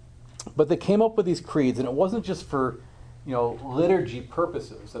they came up with these creeds, and it wasn't just for liturgy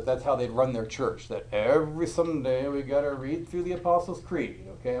purposes, that's how they'd run their church, that every Sunday we got to read through the Apostles' Creed.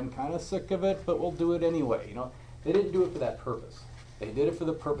 Okay, I'm kind of sick of it, but we'll do it anyway. They didn't do it for that purpose. They did it for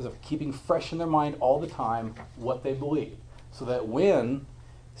the purpose of keeping fresh in their mind all the time what they believed, so that when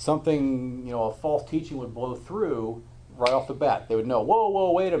something, a false teaching would blow through right off the bat, they would know,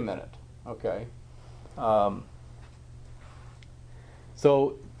 whoa, wait a minute. Okay.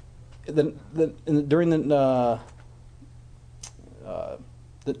 So during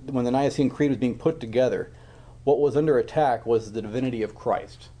when the Nicene Creed was being put together, what was under attack was the divinity of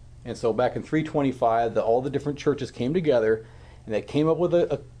Christ. And so back in 325, all the different churches came together And they came up with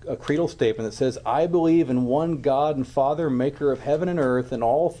a creedal statement that says, I believe in one God and Father, maker of heaven and earth, and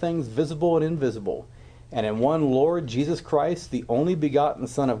all things visible and invisible, and in one Lord Jesus Christ, the only begotten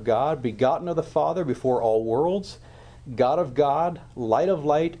Son of God, begotten of the Father before all worlds, God of God, light of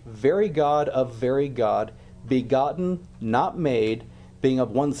light, very God of very God, begotten, not made, being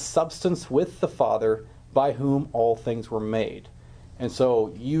of one substance with the Father, by whom all things were made. And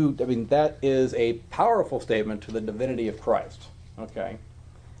so that is a powerful statement to the divinity of Christ. Okay.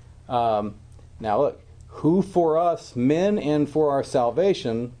 Now look, who for us men and for our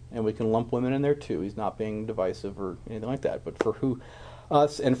salvation, and we can lump women in there too. He's not being divisive or anything like that. But for who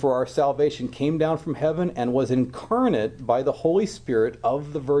us and for our salvation came down from heaven and was incarnate by the Holy Spirit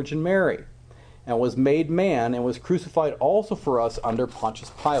of the Virgin Mary, and was made man and was crucified also for us under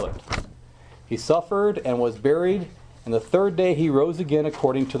Pontius Pilate. He suffered and was buried, and the third day he rose again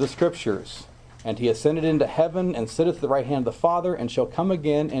according to the Scriptures. And he ascended into heaven and sitteth at the right hand of the Father, and shall come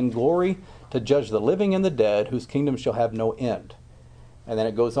again in glory to judge the living and the dead, whose kingdom shall have no end. And then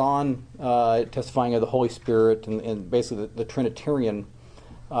it goes on testifying of the Holy Spirit and basically the Trinitarian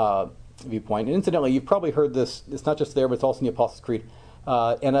viewpoint. And incidentally, you've probably heard this. It's not just there, but it's also in the Apostles' Creed.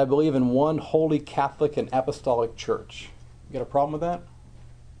 And I believe in one holy Catholic and Apostolic Church. You got a problem with that?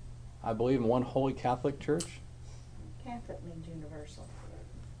 I believe in one holy Catholic Church. Catholic means universal.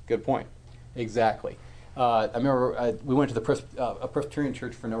 Good point. Exactly. I remember we went to a Presbyterian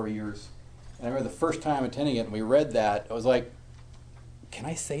church for a number of years. And I remember the first time attending it, and we read that, I was like, can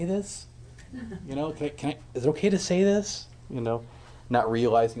I say this? You know, can I, is it okay to say this? You know, not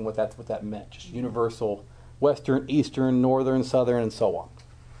realizing what that meant. Just universal, Western, Eastern, Northern, Southern, and so on.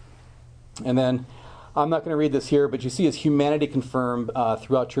 And then, I'm not going to read this here, but you see his humanity confirmed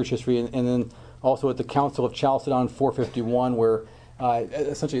throughout church history, and then also at the Council of Chalcedon 451, where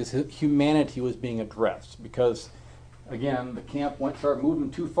essentially his humanity was being addressed. Because, again, the camp started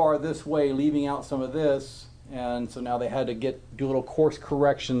moving too far this way, leaving out some of this, and so now they had to do a little course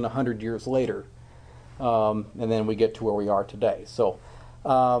correction 100 years later. And then we get to where we are today. So,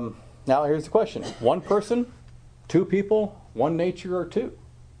 now here's the question. One person, two people, one nature, or two?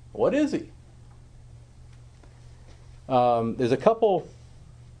 What is he? There's a couple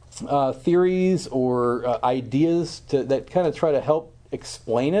theories or ideas that kind of try to help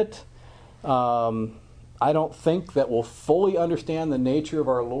explain it. I don't think that we'll fully understand the nature of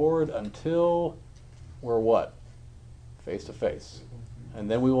our Lord until we're what? Face to face. And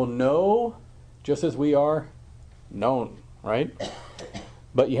then we will know just as we are known, right?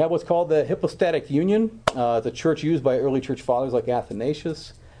 But you have what's called the hypostatic union. The church used by early church fathers like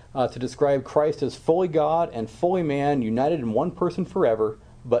Athanasius to describe Christ as fully God and fully man, united in one person forever,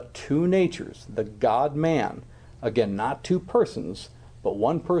 but two natures, the God-man. Again, not two persons, but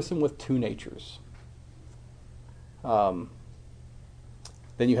one person with two natures. Then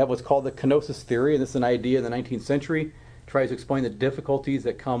you have what's called the kenosis theory, and this is an idea in the 19th century. Tries to explain the difficulties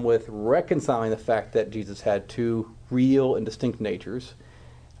that come with reconciling the fact that Jesus had two real and distinct natures.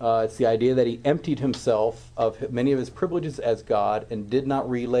 It's the idea that he emptied himself of many of his privileges as God and did not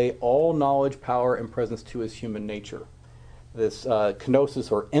relay all knowledge, power, and presence to his human nature. This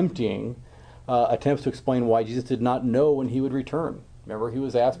kenosis, or emptying, attempts to explain why Jesus did not know when he would return. Remember, he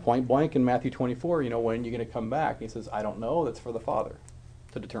was asked point blank in Matthew 24, when are you going to come back? And he says, I don't know. That's for the Father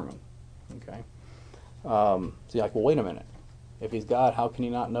to determine. Okay. So you're like, well, wait a minute. If he's God, how can he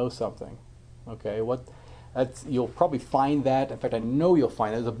not know something? Okay, you'll probably find that. In fact, I know you'll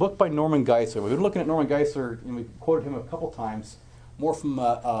find it. There's a book by Norman Geisler. We've been looking at Norman Geisler, and we've quoted him a couple times, more from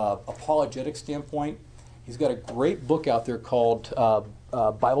an apologetic standpoint. He's got a great book out there called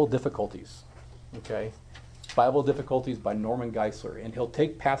Bible Difficulties. Okay, Bible Difficulties by Norman Geisler, and he'll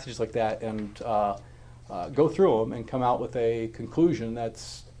take passages like that and go through them and come out with a conclusion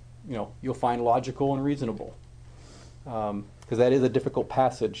that's you'll find logical and reasonable. Because that is a difficult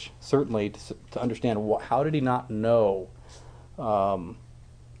passage, certainly, to understand. How did he not know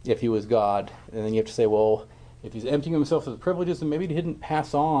if he was God? And then you have to say, well, if he's emptying himself of his privileges, then maybe he didn't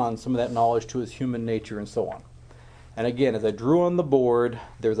pass on some of that knowledge to his human nature and so on. And again, as I drew on the board,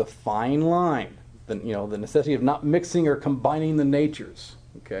 there's a fine line. The necessity of not mixing or combining the natures.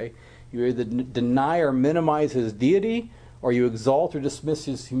 Okay, you either deny or minimize his deity, or you exalt or dismiss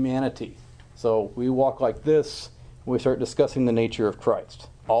his humanity. So we walk like this when we start discussing the nature of Christ.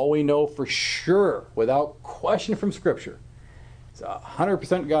 All we know for sure, without question from Scripture, is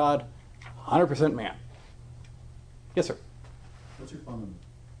 100% God, 100% man. Yes, sir? What's your phone number?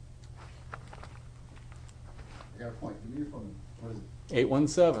 I got a point. Give me your phone number. What is it?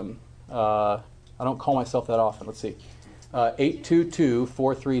 817. I don't call myself that often. Let's see.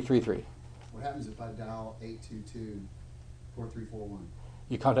 822-4333. What happens if I dial 822-4333 4341.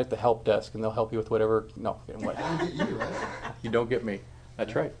 You contact the help desk and they'll help you with whatever. No, what? I don't get you, right? You don't get me.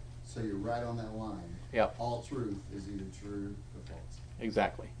 That's right. So you're right on that line. Yep. All truth is either true or false.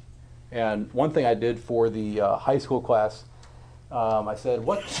 Exactly. And one thing I did for the high school class, I said,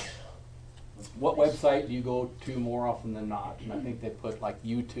 what website do you go to more often than not? And I think they put like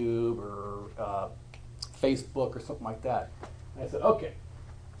YouTube or Facebook or something like that. And I said, okay,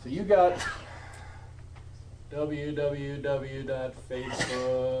 so you got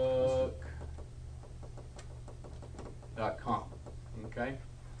www.facebook.com, okay?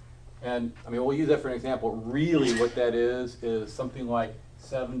 And I mean, we'll use that for an example. Really what that is something like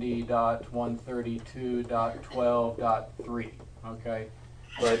 70.132.12.3, okay?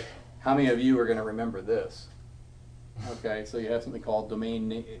 But how many of you are going to remember this? Okay, so you have something called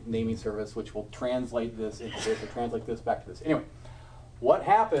domain naming service, which will translate this into this or translate this back to this. Anyway, what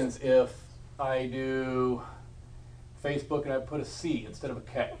happens if I do Facebook and I put a C instead of a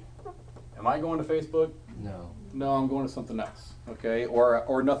K? Am I going to Facebook? No. No, I'm going to something else, okay?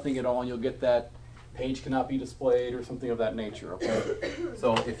 Or nothing at all, and you'll get that page cannot be displayed or something of that nature, okay?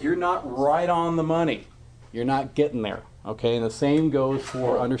 So if you're not right on the money, you're not getting there, okay? And the same goes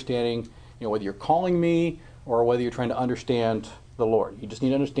for understanding, whether you're calling me or whether you're trying to understand the Lord. You just need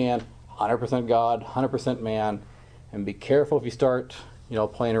to understand 100% God, 100% man, and be careful if you start,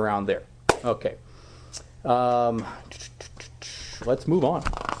 playing around there. Okay. Let's move on.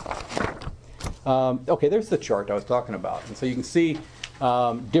 Okay, there's the chart I was talking about. And so you can see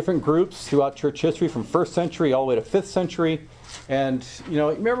different groups throughout church history from 1st century all the way to 5th century. And,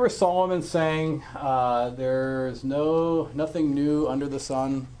 remember Solomon saying, there's nothing new under the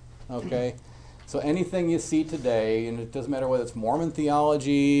sun, okay? So anything you see today, and it doesn't matter whether it's Mormon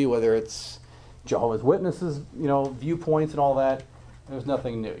theology, whether it's Jehovah's Witnesses, viewpoints and all that, there's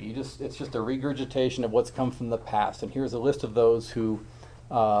nothing new. It's just a regurgitation of what's come from the past. And here's a list of those who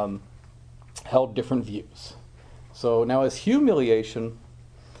held different views. So now as humiliation,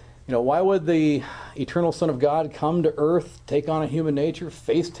 why would the eternal Son of God come to earth, take on a human nature,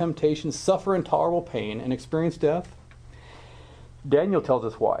 face temptation, suffer intolerable pain, and experience death? Daniel tells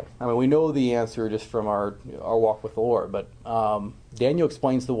us why. I mean, we know the answer just from our walk with the Lord, but Daniel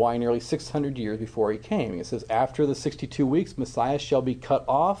explains the why nearly 600 years before he came. He says, after the 62 weeks, Messiah shall be cut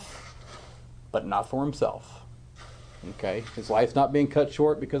off, but not for himself. Okay? His life's not being cut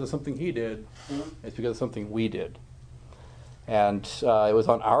short because of something he did. It's because of something we did. And it was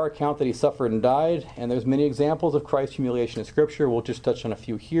on our account that he suffered and died, and there's many examples of Christ's humiliation in Scripture. We'll just touch on a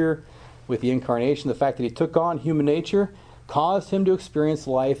few here. With the incarnation, the fact that he took on human nature caused him to experience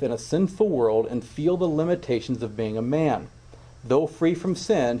life in a sinful world and feel the limitations of being a man. Though free from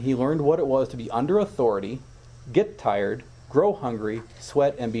sin, he learned what it was to be under authority, get tired, grow hungry,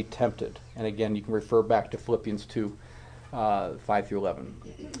 sweat, and be tempted. And again, you can refer back to Philippians 2, 5 through 11.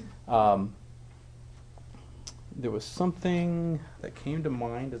 There was something that came to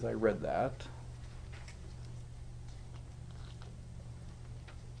mind as I read that.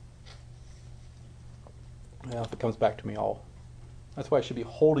 Well, if it comes back to me, that's why I should be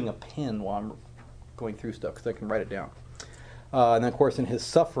holding a pen while I'm going through stuff, because I can write it down. And then, of course, in his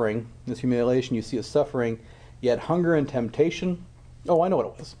suffering, this humiliation, you see his suffering, yet hunger and temptation. Oh, I know what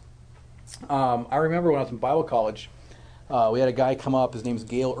it was. I remember when I was in Bible college, we had a guy come up, his name's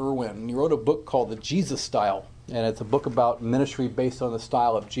Gail Irwin, and he wrote a book called The Jesus Style, and it's a book about ministry based on the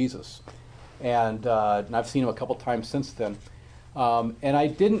style of Jesus. And I've seen him a couple times since then.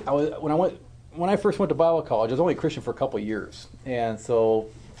 When I first went to Bible college, I was only a Christian for a couple of years. And so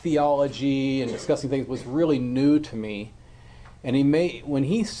theology and discussing things was really new to me. And he made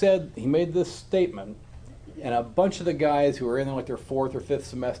this statement, and a bunch of the guys who were in like their 4th or 5th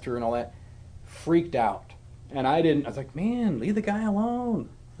semester and all that freaked out. And I was like, man, leave the guy alone.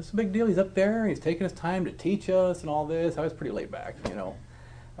 What's the big deal? He's up there, he's taking his time to teach us and all this. I was pretty laid back,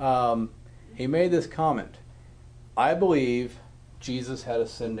 He made this comment, I believe Jesus had a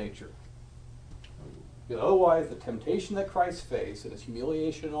sin nature. Because otherwise, the temptation that Christ faced and his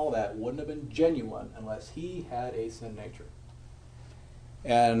humiliation and all that wouldn't have been genuine unless he had a sin nature.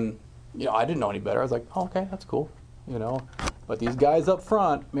 And, I didn't know any better. I was like, oh, okay, that's cool, But these guys up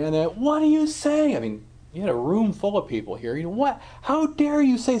front, man, what are you saying? I mean, you had a room full of people here. What? How dare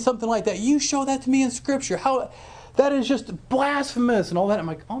you say something like that? You show that to me in Scripture. That is just blasphemous and all that. I'm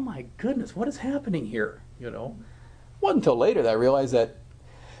like, oh my goodness, what is happening here? It wasn't until later that I realized that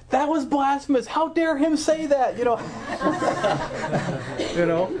was blasphemous. How dare him say that?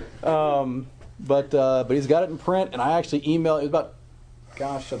 But he's got it in print, and I actually emailed. It was about,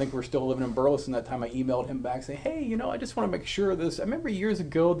 I think we were still living in Burleson that time. I emailed him back saying, hey, I just want to make sure this. I remember years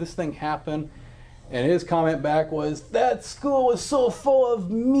ago this thing happened, And his comment back was, that school was so full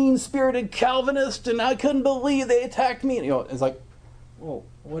of mean-spirited Calvinists, and I couldn't believe they attacked me. And, it's like, well,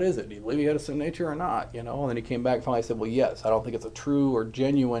 what is it? Do you believe he had a sin nature or not? And then he came back and finally said, well, yes, I don't think it's a true or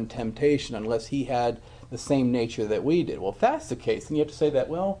genuine temptation unless he had the same nature that we did. Well, if that's the case, then you have to say that,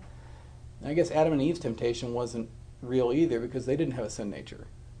 well, I guess Adam and Eve's temptation wasn't real either because they didn't have a sin nature.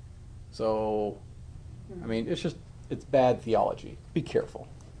 So, I mean, it's bad theology. Be careful.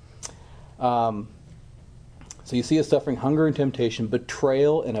 So you see us suffering hunger and temptation,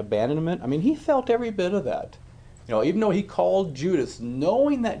 betrayal and abandonment. I mean, he felt every bit of that. Even though he called Judas,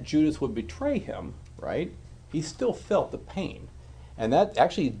 knowing that Judas would betray him, right, he still felt the pain. And that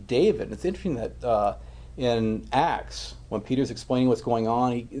actually David, it's interesting that in Acts, when Peter's explaining what's going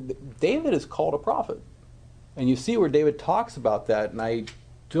on, David is called a prophet. And you see where David talks about that, and I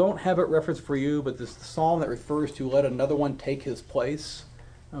don't have it referenced for you, but this is the psalm that refers to let another one take his place,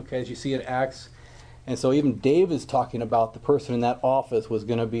 okay, as you see in Acts. And so even David is talking about the person in that office was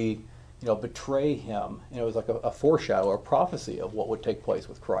going to be, betray him. And it was like a foreshadow or a prophecy of what would take place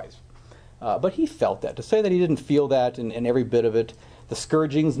with Christ. But he felt that. To say that he didn't feel that in every bit of it, the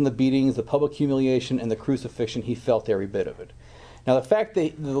scourgings and the beatings, the public humiliation and the crucifixion, he felt every bit of it. Now, the fact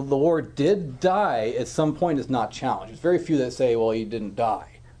that the Lord did die at some point is not challenged. There's very few that say, well, he didn't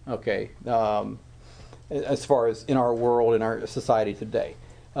die, okay, as far as in our world, in our society today.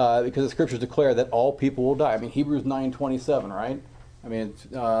 Because the Scriptures declare that all people will die. I mean, Hebrews 9:27, right? I mean,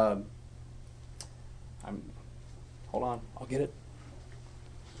 hold on, I'll get it.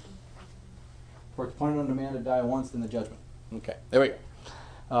 For it's appointed unto man to die once, then the judgment. Okay, there we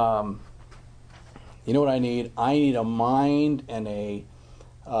go. You know what I need? I need a mind and a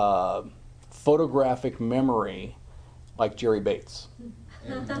photographic memory like Jerry Bates.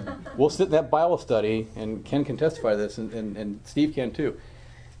 We'll sit in that Bible study, and Ken can testify to this, and Steve can too.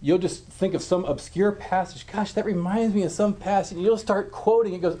 You'll just think of some obscure passage. Gosh, that reminds me of some passage. And you'll start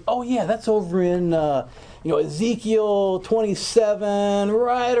quoting. It goes, oh yeah, that's over in Ezekiel 27,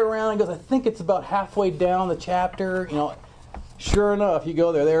 right around. It goes, I think it's about halfway down the chapter. Sure enough, you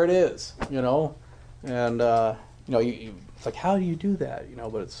go there it is. And it's like, how do you do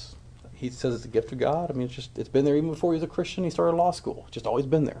that? But he says it's a gift of God. I mean, it's been there even before he was a Christian. He started law school. It's just always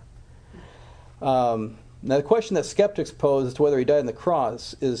been there. Now, the question that skeptics pose as to whether he died on the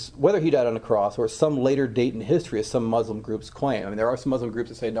cross is whether he died on the cross or some later date in history, as some Muslim groups claim. I mean, there are some Muslim groups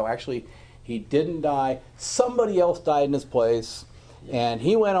that say, no, actually, he didn't die. Somebody else died in his place, and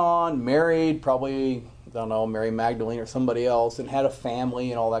he went on, married, probably, I don't know, Mary Magdalene or somebody else, and had a family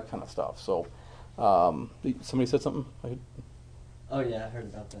and all that kind of stuff. So, somebody said something? Oh, yeah, I heard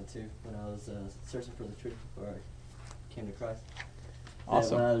about that, too, when I was searching for the truth before I came to Christ.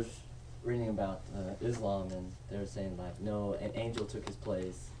 Awesome. And when I was reading about Islam, and they were saying, like, no, an angel took his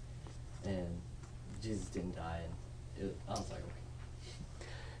place, and Jesus didn't die, and I was like, okay.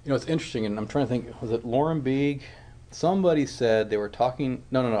 It's interesting, and I'm trying to think, was it Lauren Beeg? Somebody said they were talking,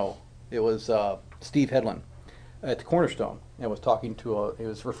 no, it was Steve Hedlund at the Cornerstone, and was talking to he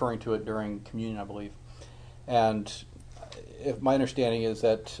was referring to it during communion, I believe. And if my understanding is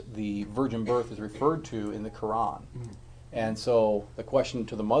that the virgin birth is referred to in the Quran. Mm-hmm. And so the question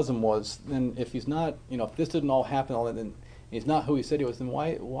to the Muslim was, then if he's not, if this didn't all happen, all that, then he's not who he said he was, then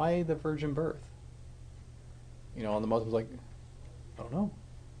why the virgin birth? And the Muslim's like, I don't know.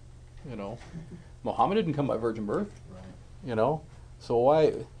 Muhammad didn't come by virgin birth. Right. So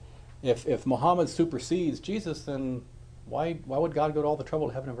why, if Muhammad supersedes Jesus, then why would God go to all the trouble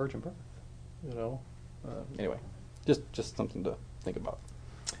of having a virgin birth? Anyway, just something to think about.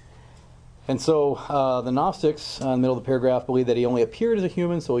 And so the Gnostics, in the middle of the paragraph, believe that he only appeared as a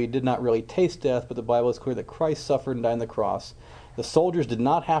human, so he did not really taste death, but the Bible is clear that Christ suffered and died on the cross. The soldiers did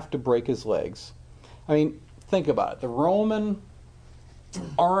not have to break his legs. I mean, think about it. The Roman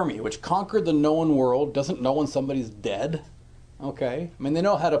army, which conquered the known world, doesn't know when somebody's dead. Okay? I mean, they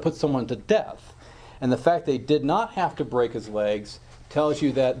know how to put someone to death. And the fact they did not have to break his legs tells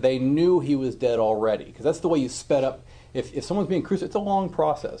you that they knew he was dead already. Because that's the way you sped up. If someone's being crucified, it's a long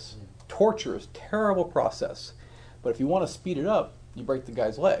process. Torture is a terrible process. But if you want to speed it up, you break the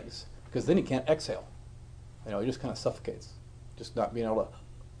guy's legs. Because then he can't exhale. He just kind of suffocates. Just not being able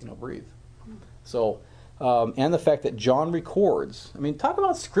to, breathe. So, and the fact that John records, I mean, talk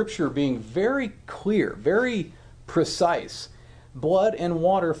about Scripture being very clear, very precise. Blood and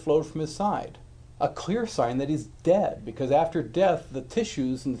water flowed from his side. A clear sign that he's dead, because after death, the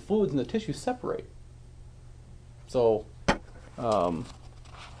tissues and the fluids in the tissues separate. So,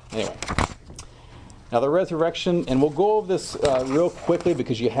 anyway. Now the resurrection, and we'll go over this real quickly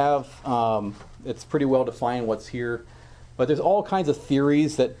because you have, it's pretty well defined what's here. But there's all kinds of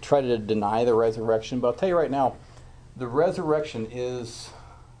theories that try to deny the resurrection. But I'll tell you right now, the resurrection is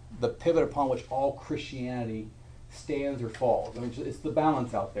the pivot upon which all Christianity stands or falls. I mean, it's the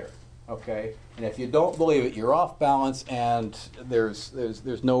balance out there, okay? And if you don't believe it, you're off balance, and there's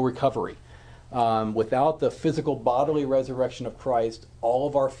no recovery. Without the physical bodily resurrection of Christ, all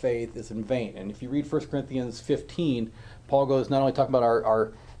of our faith is in vain. And if you read 1 Corinthians 15, Paul goes not only talking about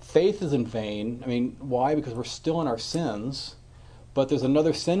our faith is in vain. I mean, why? Because we're still in our sins, but there's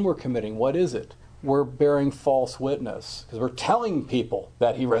another sin we're committing. What is it? We're bearing false witness because we're telling people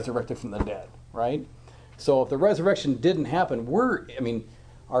that he resurrected from the dead, right? So if the resurrection didn't happen,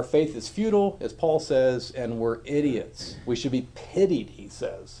 our faith is futile, as Paul says, and we're idiots. We should be pitied, he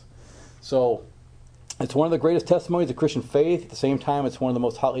says. So it's one of the greatest testimonies of Christian faith. At the same time, it's one of the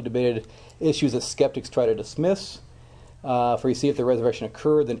most hotly debated issues that skeptics try to dismiss. For you see, if the resurrection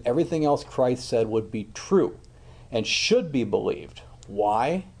occurred, then everything else Christ said would be true and should be believed.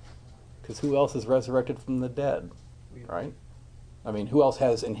 Why? Because who else is resurrected from the dead, right? I mean, who else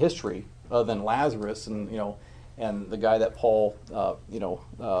has in history other than Lazarus and the guy that Paul,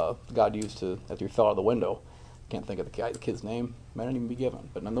 God used to after he fell out of the window. Can't think of the kid's name. Might not even be given,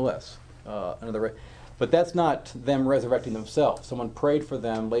 but nonetheless, But that's not them resurrecting themselves. Someone prayed for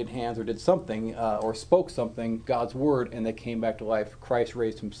them, laid hands, or did something, or spoke something, God's word, and they came back to life. Christ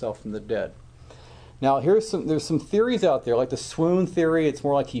raised himself from the dead. Now, there's some theories out there, like the swoon theory. It's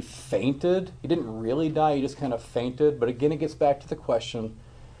more like he fainted. He didn't really die. He just kind of fainted. But again, it gets back to the question: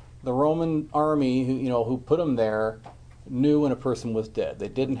 the Roman army, who put him there, knew when a person was dead. They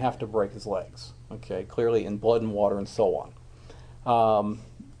didn't have to break his legs. Okay, clearly in blood and water and so on.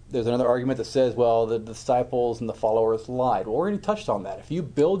 There's another argument that says, well, the disciples and the followers lied. Well, we already touched on that. If you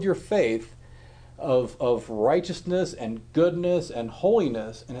build your faith of righteousness and goodness and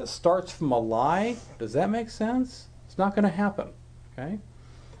holiness, and it starts from a lie, does that make sense? It's not going to happen. Okay?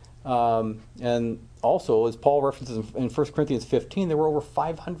 And also, as Paul references in 1 Corinthians 15, there were over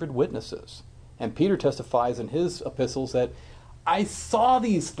 500 witnesses. And Peter testifies in his epistles that I saw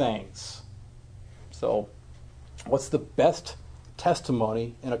these things. So, what's the best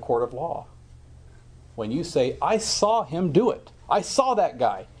testimony in a court of law? When you say, I saw him do it. I saw that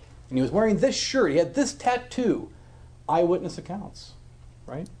guy. And he was wearing this shirt. He had this tattoo. Eyewitness accounts,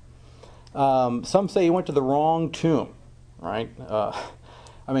 right? Some say he went to the wrong tomb, right?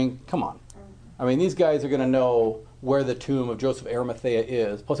 Come on. These guys are going to know where the tomb of Joseph of Arimathea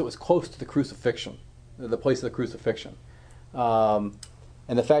is. Plus, it was close to the crucifixion, the place of the crucifixion. And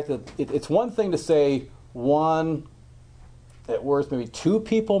the fact that it's one thing to say one, at worst, maybe two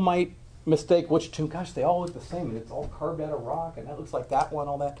people might mistake which tomb. Gosh, they all look the same. It's all carved out of rock, and that looks like that one,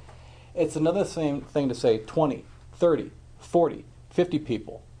 all that. It's another thing to say 20, 30, 40, 50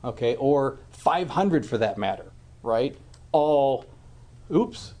 people, okay, or 500 for that matter, right? All,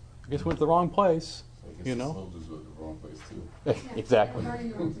 oops, I guess we went to the wrong place, The soldiers were at the wrong place too.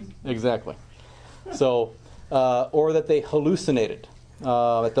 Exactly. So, or that they hallucinated.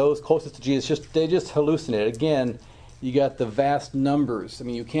 That those closest to Jesus, they just hallucinated. Again, you got the vast numbers.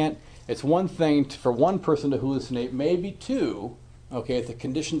 You can't, it's one thing for one person to hallucinate, maybe two, okay, if the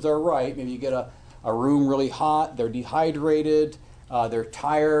conditions are right. Maybe you get a room really hot, they're dehydrated, they're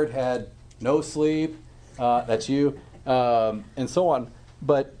tired, had no sleep, that's you, and so on.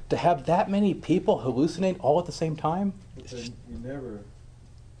 But to have that many people hallucinate all at the same time? You never,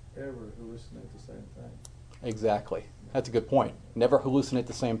 ever hallucinate the same thing. Exactly. That's a good point. Never hallucinate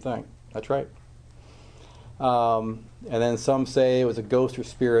the same thing. That's right. And then some say it was a ghost or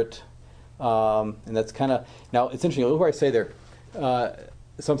spirit. And that's kind of... Now, it's interesting. Look what I say there.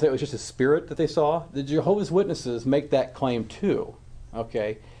 Some say it was just a spirit that they saw. The Jehovah's Witnesses make that claim too.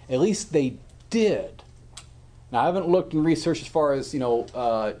 Okay? At least they did. Now, I haven't looked and researched as far as,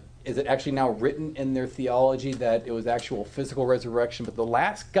 is it actually now written in their theology that it was actual physical resurrection? But the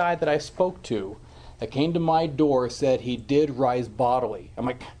last guy that I spoke to that came to my door said he did rise bodily. I'm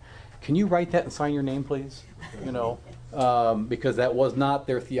like, can you write that and sign your name, please? Because that was not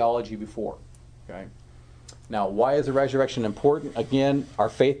their theology before. Okay. Now, why is the resurrection important? Again, our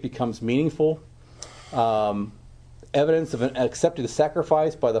faith becomes meaningful. Evidence of an accepted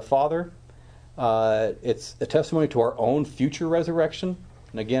sacrifice by the Father. It's a testimony to our own future resurrection.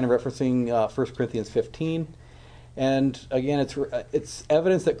 And again, referencing 1 Corinthians 15. And again, it's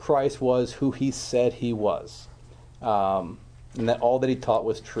evidence that Christ was who he said he was. And that all that he taught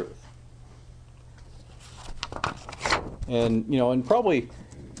was truth. And, and probably,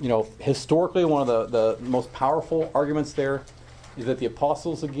 historically one of the most powerful arguments there is that the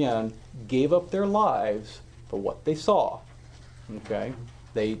apostles, again, gave up their lives for what they saw. Okay?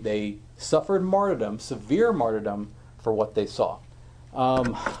 They suffered martyrdom, severe martyrdom, for what they saw.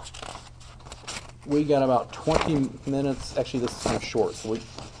 We got about 20 minutes. Actually, this is kind of short, so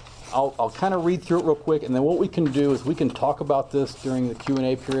I'll kind of read through it real quick, and then what we can do is we can talk about this during the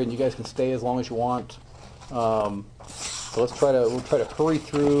Q&A period, and you guys can stay as long as you want. So we'll try to hurry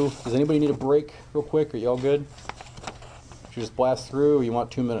through. Does anybody need a break real quick? Are you all good? Should you just blast through, or you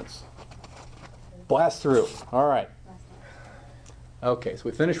want 2 minutes? Blast through. All right. Okay, so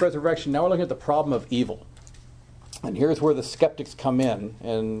we finished resurrection. Now we're looking at the problem of evil. And here's where the skeptics come in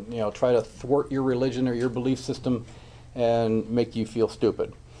and try to thwart your religion or your belief system and make you feel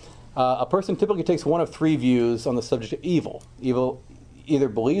stupid. A person typically takes one of three views on the subject of evil. Evil either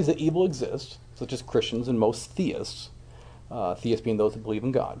believes that evil exists, such as Christians and most theists, theists being those that believe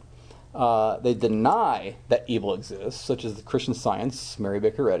in God. They deny that evil exists, such as the Christian Science, Mary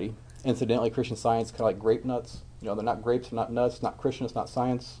Baker Eddy. Incidentally, Christian Science is kind of like grape nuts. They're not grapes, they're not nuts, not Christian, it's not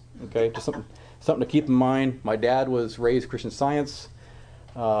science. Okay, just something to keep in mind. My dad was raised Christian Science,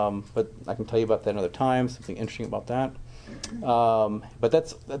 but I can tell you about that another time, something interesting about that. But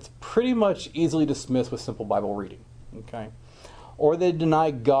that's pretty much easily dismissed with simple Bible reading. Okay, or they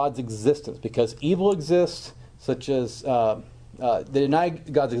deny God's existence because evil exists, such as they deny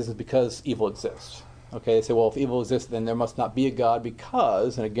God's existence because evil exists. Okay, they say, well, if evil exists, then there must not be a God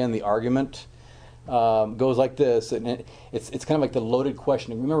because, and again, the argument goes like this, and it's kind of like the loaded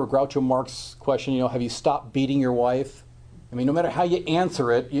question. Remember Groucho Marx's question, have you stopped beating your wife? I mean, no matter how you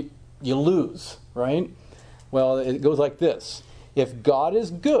answer it, you lose, right? Well, it goes like this. If God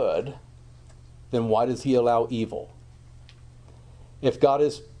is good, then why does he allow evil? If God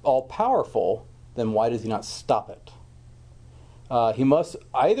is all-powerful, then why does he not stop it? He must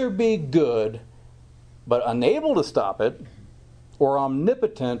either be good but unable to stop it, or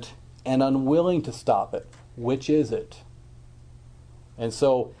omnipotent and unwilling to stop it. Which is it? And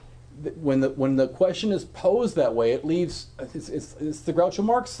so when the question is posed that way, it leaves, it's the Groucho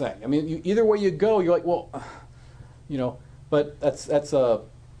Marx thing. I mean, either way you go, you're like, well, but that's a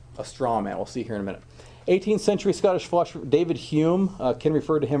straw man. We'll see here in a minute. 18th century Scottish philosopher David Hume, Ken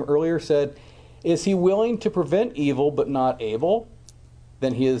referred to him earlier, said, is he willing to prevent evil but not able?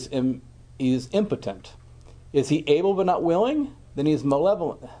 Then he is impotent. Is he able but not willing? Then he is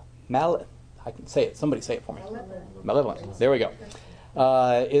malevolent. I can say it. Somebody say it for me. Malevolent. There we go.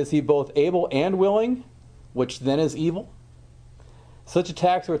 Is he both able and willing, which then is evil? Such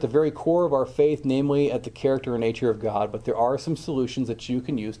attacks are at the very core of our faith, namely at the character and nature of God, but there are some solutions that you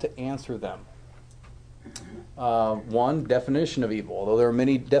can use to answer them. One, definition of evil. Although there are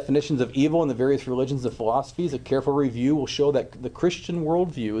many definitions of evil in the various religions and philosophies, a careful review will show that the Christian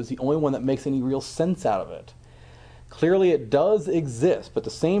worldview is the only one that makes any real sense out of it. Clearly it does exist, but at the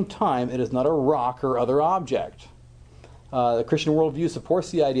same time it is not a rock or other object. The Christian worldview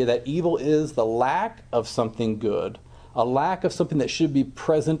supports the idea that evil is the lack of something good, a lack of something that should be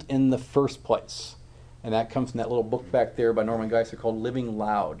present in the first place. And that comes from that little book back there by Norman Geisler called Living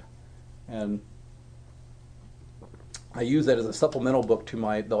Loud. And I use that as a supplemental book to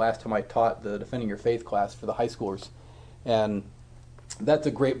the last time I taught the Defending Your Faith class for the high schoolers. And that's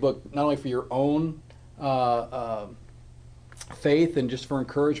a great book, not only for your own faith and just for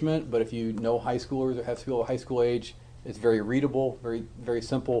encouragement, but if you know high schoolers or have people of high school age, it's very readable, very, very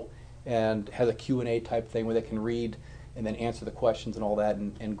simple, and has a Q&A type thing where they can read and then answer the questions and all that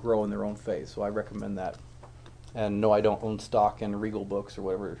and grow in their own faith. So I recommend that. And no, I don't own stock in Regal Books or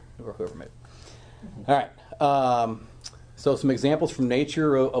whatever, or whoever made it. All right. So some examples from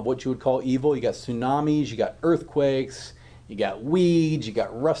nature of what you would call evil. You got tsunamis, you got earthquakes, you got weeds, you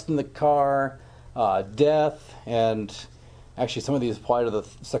got rust in the car, death, and actually some of these apply to the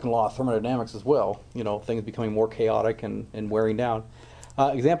second law of thermodynamics as well. Things becoming more chaotic and wearing down.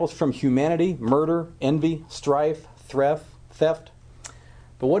 Examples from humanity: murder, envy, strife, theft.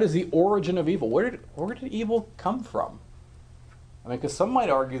 But what is the origin of evil? Where did evil come from? I mean, because some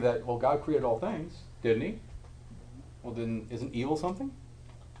might argue that, well, God created all things, didn't he? Well, then isn't evil something?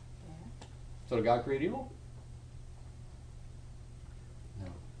 Yeah. So did God create evil?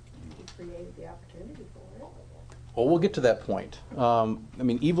 No. He created the opportunity for it. Well, we'll get to that point.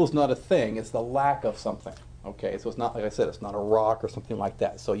 Evil's not a thing. It's the lack of something. Okay, so it's not, like I said, it's not a rock or something like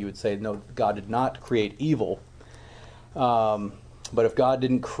that. So you would say, no, God did not create evil. But if God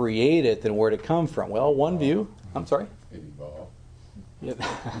didn't create it, then where did it come from? Well, one view, I'm sorry? Maybe ball. Yeah.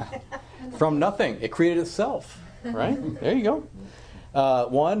 From nothing. It created itself, right? There you go.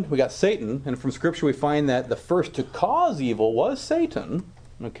 One, we got Satan, and from Scripture we find that the first to cause evil was Satan.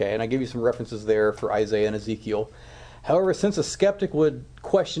 Okay, and I give you some references there for Isaiah and Ezekiel. However, since a skeptic would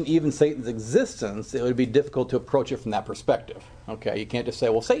question even Satan's existence, it would be difficult to approach it from that perspective. Okay, you can't just say,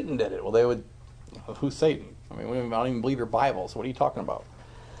 well, Satan did it. Well, they would, who's Satan? I mean, I don't even believe your Bible, so what are you talking about?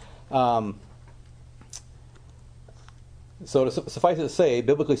 So to suffice it to say,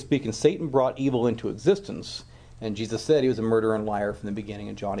 biblically speaking, Satan brought evil into existence, and Jesus said he was a murderer and liar from the beginning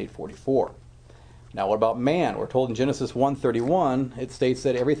in John 8:44. Now what about man? We're told in Genesis 1:31, it states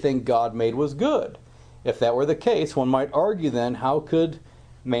that everything God made was good. If that were the case, one might argue then, how could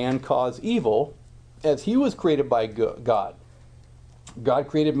man cause evil as he was created by God? God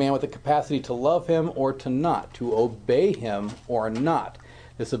created man with the capacity to love him or to not, to obey him or not.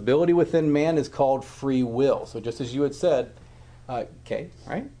 This ability within man is called free will. So just as you had said, okay,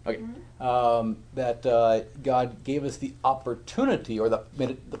 right? Okay. That God gave us the opportunity or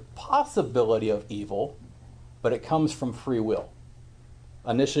the possibility of evil, but it comes from free will.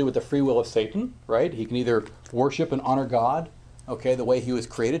 Initially with the free will of Satan, right? He can either worship and honor God, okay, the way he was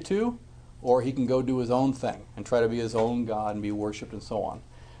created to, or he can go do his own thing and try to be his own God and be worshipped and so on.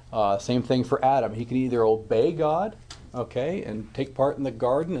 Same thing for Adam. He can either obey God, okay, and take part in the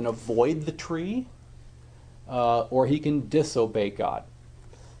garden and avoid the tree, or he can disobey God.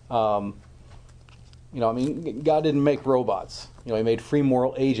 God didn't make robots. He made free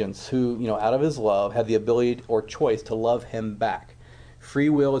moral agents who, out of his love, had the ability or choice to love him back. Free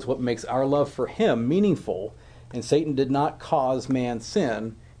will is what makes our love for him meaningful, and Satan did not cause man's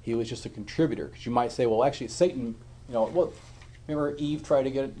sin. He was just a contributor. Because you might say, well, actually, Satan, remember Eve tried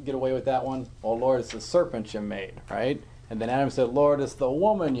to get away with that one? Well, Lord, it's the serpent you made, right? And then Adam said, Lord, it's the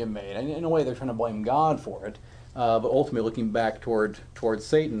woman you made. And in a way, they're trying to blame God for it. But ultimately, looking back towards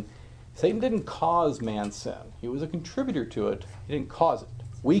Satan, Satan didn't cause man's sin. He was a contributor to it. He didn't cause it.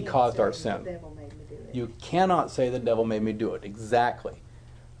 We caused our sin. The devil made me do it. You cannot say the devil made me do it. Exactly.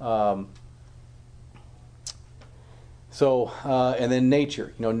 And then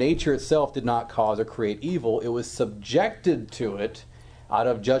nature. Nature itself did not cause or create evil. It was subjected to it out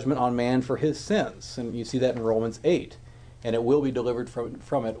of judgment on man for his sins. And you see that in Romans 8. And it will be delivered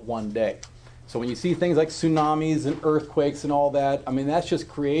from it one day. So when you see things like tsunamis and earthquakes and all that, that's just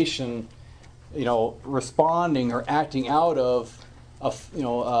creation, responding or acting out of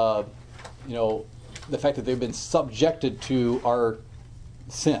the fact that they've been subjected to our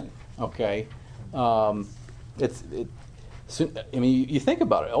sin. Okay, you think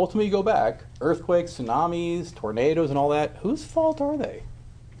about it. Ultimately, you go back: earthquakes, tsunamis, tornadoes, and all that. Whose fault are they?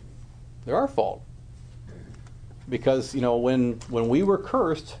 They're our fault. Because when we were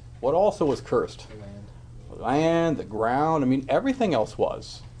cursed, what also was cursed? The land, the ground. Everything else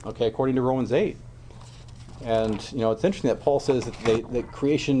was. Okay, according to Romans 8. And it's interesting that Paul says that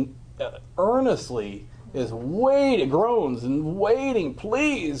creation earnestly is waiting, groans and waiting,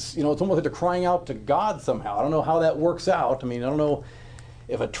 please. It's almost like they're crying out to God somehow. I don't know how that works out. I don't know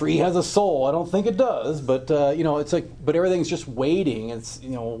if a tree has a soul. I don't think it does. But it's like, but everything's just waiting. It's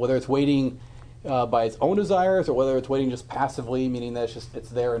whether it's waiting by its own desires or whether it's waiting just passively, meaning that it's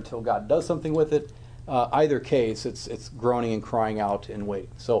there until God does something with it. Either case, it's groaning and crying out and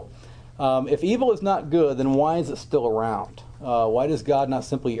waiting. So, if evil is not good, then why is it still around? Why does God not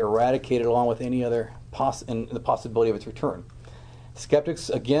simply eradicate it along with any other and the possibility of its return? Skeptics,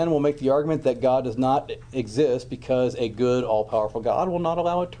 again, will make the argument that God does not exist because a good, all-powerful God will not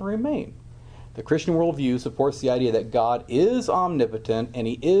allow it to remain. The Christian worldview supports the idea that God is omnipotent and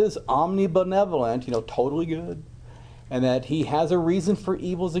he is omnibenevolent, totally good, and that he has a reason for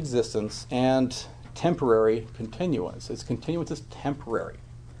evil's existence and temporary continuance. Its continuance is temporary.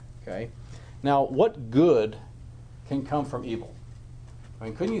 Okay? Now, what good can come from evil?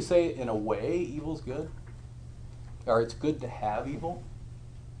 Couldn't you say in a way evil's good? Or it's good to have evil?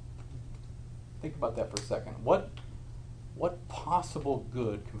 Think about that for a second. What possible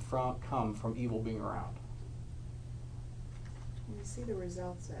good can come from evil being around? You see the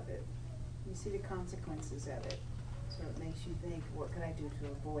results of it. You see the consequences of it. So it makes you think, what could I do to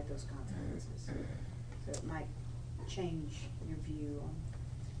avoid those consequences? So it might change your view on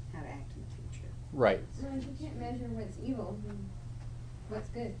how to act in the future. Right. So if you can't measure what's evil, then what's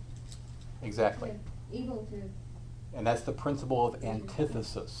good? Exactly. Evil to... And that's the principle of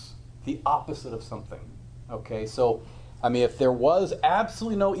antithesis, the opposite of something. Okay, so, if there was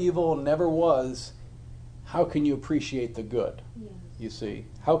absolutely no evil and never was, how can you appreciate the good? Yeah. You see?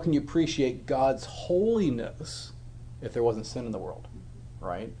 How can you appreciate God's holiness if there wasn't sin in the world?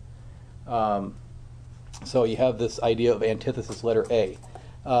 Right? So you have this idea of antithesis, letter A.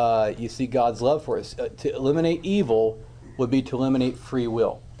 You see God's love for us. To eliminate evil would be to eliminate free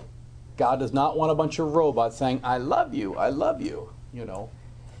will. God does not want a bunch of robots saying, I love you,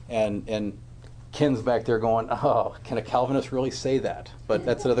 And Ken's back there going, oh, can a Calvinist really say that? But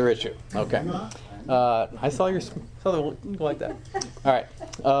that's another issue. Okay. I saw the look like that. All right.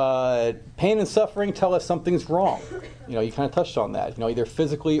 Pain and suffering tell us something's wrong. You kind of touched on that. Either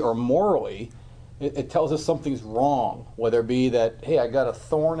physically or morally, it tells us something's wrong. Whether it be that, hey, I got a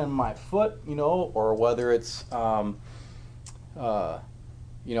thorn in my foot, or whether it's, I don't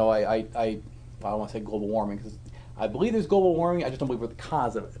want to say global warming because I believe there's global warming. I just don't believe we're the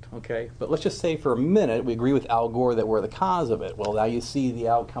cause of it. Okay, but let's just say for a minute we agree with Al Gore that we're the cause of it. Well, now you see the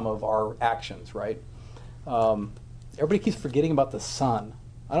outcome of our actions, right? Everybody keeps forgetting about the sun.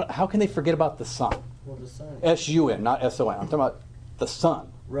 How can they forget about the sun? Well, the sun. S-U-N, not S-O-N. I'm talking about the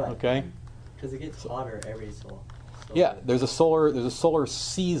sun. Right. Okay. Because it gets hotter every so. Yeah, there's a solar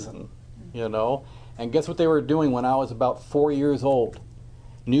season, and guess what they were doing when I was about 4 years old?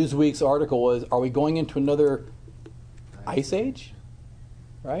 Newsweek's article was, "Are we going into another ice age?"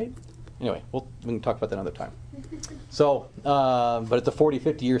 Right? Anyway, we can talk about that another time. So, but it's a 40,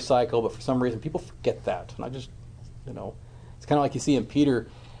 50-year cycle, but for some reason people forget that. And I just, it's kind of like you see in Peter,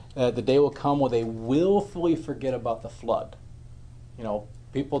 the day will come where they willfully forget about the flood.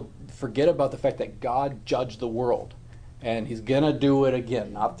 People forget about the fact that God judged the world. And he's going to do it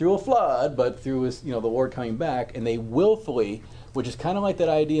again. Not through a flood, but through his, the Lord coming back. And they willfully, which is kind of like that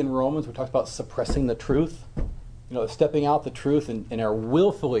idea in Romans, we talked about suppressing the truth. Stepping out the truth and are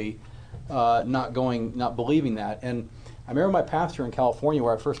willfully not believing that. And I remember my pastor in California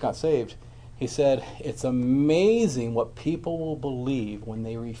where I first got saved, he said, it's amazing what people will believe when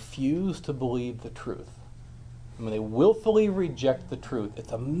they refuse to believe the truth. And when they willfully reject the truth,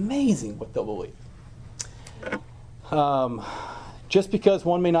 it's amazing what they'll believe. Just because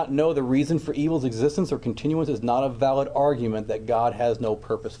one may not know the reason for evil's existence or continuance is not a valid argument that God has no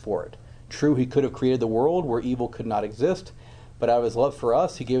purpose for it. True, he could have created the world where evil could not exist, but out of his love for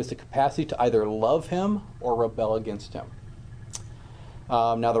us, he gave us the capacity to either love him or rebel against him.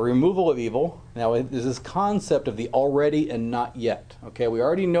 Now, the removal of evil, there's this concept of the already and not yet. Okay, we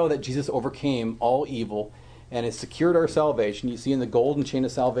already know that Jesus overcame all evil and has secured our salvation. You see in the golden chain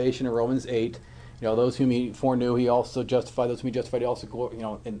of salvation in Romans 8, those whom he foreknew, he also justified. Those whom he justified, he also,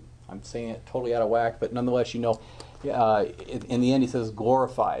 and I'm saying it totally out of whack, but nonetheless, in the end, he says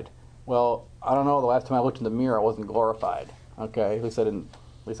glorified. Well, I don't know. The last time I looked in the mirror, I wasn't glorified. Okay, at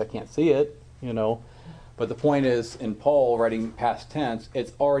least I can't see it. But the point is, in Paul writing past tense,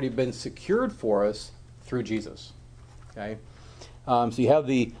 it's already been secured for us through Jesus. Okay, so you have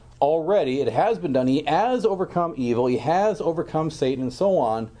the already. It has been done. He has overcome evil. He has overcome Satan, and so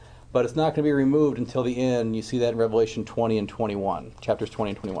on. But it's not going to be removed until the end. You see that in Revelation 20 and 21, chapters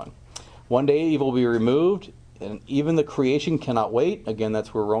 20 and 21. One day evil will be removed, and even the creation cannot wait. Again,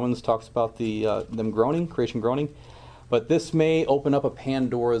 that's where Romans talks about them groaning, creation groaning. But this may open up a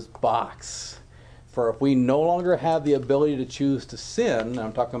Pandora's box. For if we no longer have the ability to choose to sin, and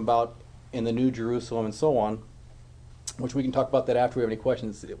I'm talking about in the New Jerusalem and so on, which we can talk about that after we have any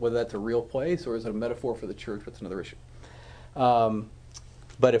questions, whether that's a real place or is it a metaphor for the church, that's another issue.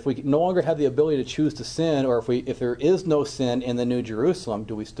 But if we no longer have the ability to choose to sin, or if there is no sin in the New Jerusalem,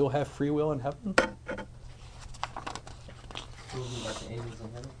 do we still have free will in heaven?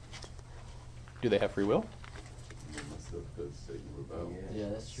 Do they have free will? Yeah,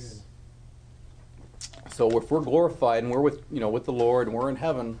 that's true. So if we're glorified and we're with the Lord and we're in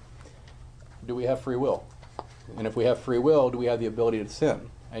heaven, do we have free will? And if we have free will, do we have the ability to sin?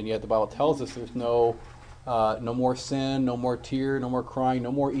 And yet the Bible tells us there's no more sin, no more tear, no more crying,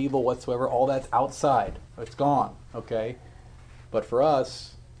 no more evil whatsoever. All that's outside. It's gone. Okay? But for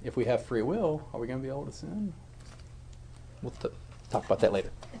us, if we have free will, are we going to be able to sin? We'll talk about that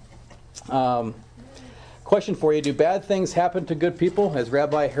later. Question for you. Do bad things happen to good people, as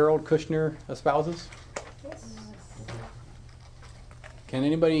Rabbi Harold Kushner espouses? Yes. Can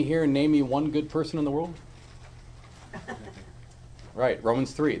anybody here name me one good person in the world? Right,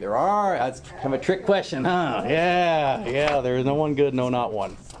 Romans 3. There are. That's kind of a trick question, huh? Yeah. There is no one good, no, not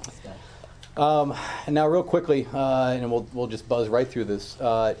one. And now, real quickly, and we'll just buzz right through this.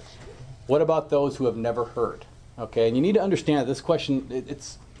 What about those who have never heard? Okay, and you need to understand this question.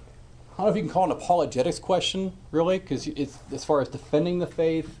 It's I don't know if you can call it an apologetics question, really, because it's as far as defending the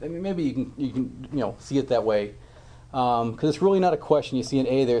faith. I mean, maybe you can see it that way, because it's really not a question. You see an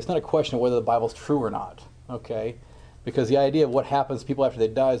A there. It's not a question of whether the Bible's true or not. Okay. Because the idea of what happens to people after they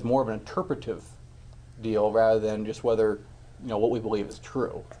die is more of an interpretive deal rather than just whether, what we believe is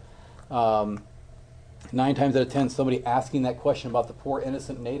true. 9 times out of 10, somebody asking that question about the poor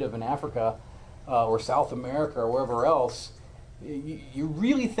innocent native in Africa or South America or wherever else, you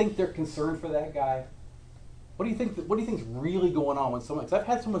really think they're concerned for that guy? What do you think? What do you think's really going on when someone? Because I've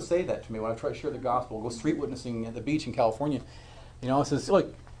had someone say that to me when I try to share the gospel, go street witnessing at the beach in California. It says,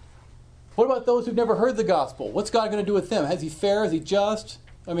 look. What about those who've never heard the gospel? What's God going to do with them? Is he fair? Is he just?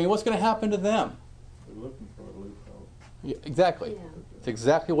 I mean, what's going to happen to them? They're looking for a loophole. Yeah, exactly. Yeah. It's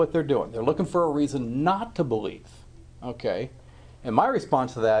exactly what they're doing. They're looking for a reason not to believe. Okay? And my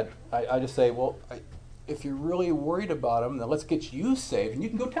response to that, I just say, well, if you're really worried about them, then let's get you saved and you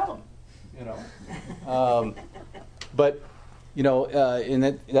can go tell them. You know? But, you know, and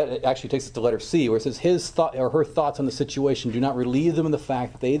that actually takes us to letter C, where it says his thought or her thoughts on the situation do not relieve them of the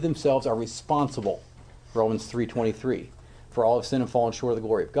fact that they themselves are responsible. Romans 3:23. For all have sinned and fallen short of the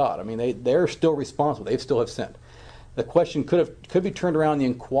glory of God. I mean, they're still responsible. They still have sinned. The question could be turned around the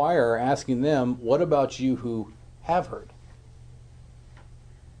inquirer asking them, what about you who have heard?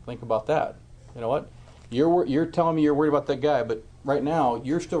 Think about that. You know what? You're telling me you're worried about that guy, but right now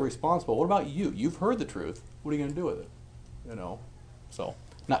you're still responsible. What about you? You've heard the truth. What are you going to do with it? You know? So,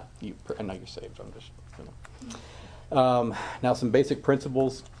 not you. I know you're saved. I'm just, you know. Now some basic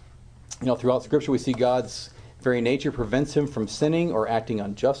principles. You know, throughout Scripture we see God's very nature prevents him from sinning or acting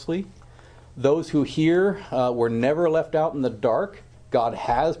unjustly. Those who hear were never left out in the dark. God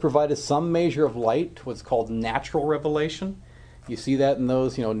has provided some measure of light, what's called natural revelation. You see that in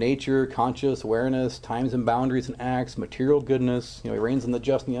those, you know, nature, conscious awareness, times and boundaries and acts, material goodness. You know, he reigns in the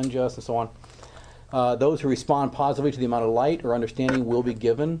just and the unjust, and so on. Those who respond positively to the amount of light or understanding will be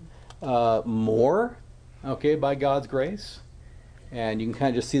given more, okay, by God's grace. And you can kind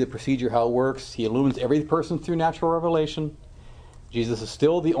of just see the procedure, how it works. He illumines every person through natural revelation. Jesus is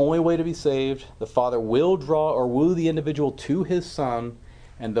still the only way to be saved. The Father will draw or woo the individual to his Son.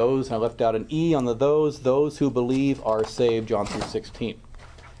 And those, and I left out an E on the those who believe are saved, John 3:16.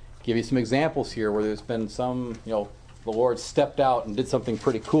 Give you some examples here where there's been some, you know, the Lord stepped out and did something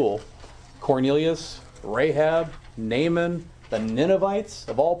pretty cool. Cornelius, Rahab, Naaman, the Ninevites,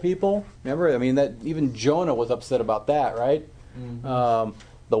 of all people. Remember, I mean, that even Jonah was upset about that, right? Mm-hmm.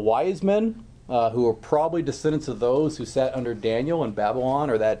 The wise men, who were probably descendants of those who sat under Daniel in Babylon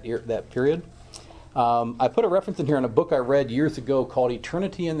or that period. I put a reference in here in a book I read years ago called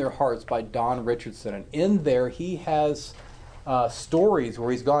Eternity in Their Hearts by Don Richardson. And in there he has stories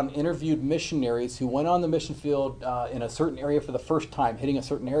where he's gone and interviewed missionaries who went on the mission field in a certain area for the first time, hitting a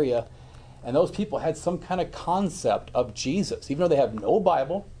certain area. And those people had some kind of concept of Jesus, even though they have no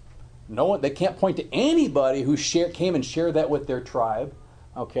Bible. No one, they can't point to anybody who came and shared that with their tribe.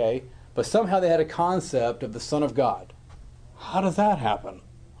 Okay? But somehow they had a concept of the Son of God. How does that happen?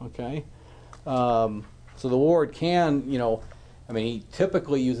 Okay? So the Lord can, you know, I mean, he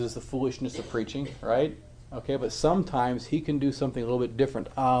typically uses the foolishness of preaching, right? Okay, but sometimes he can do something a little bit different.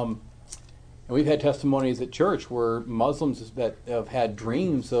 And we've had testimonies at church where Muslims that have had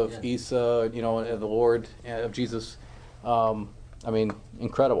dreams of Isa, you know, of the Lord, of Jesus. I mean,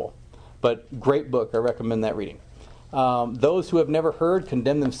 incredible. But great book. I recommend that reading. Those who have never heard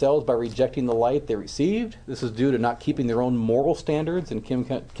condemn themselves by rejecting the light they received. This is due to not keeping their own moral standards, and Ken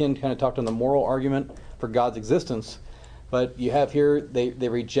kind of talked on the moral argument for God's existence. But you have here, they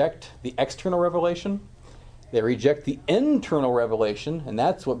reject the external revelation. They reject the internal revelation, and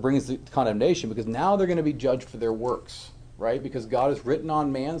that's what brings the condemnation, because now they're going to be judged for their works, right? Because God has written on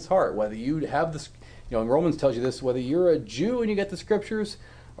man's heart, whether you have this, you know, in Romans tells you this, whether you're a Jew and you get the scriptures,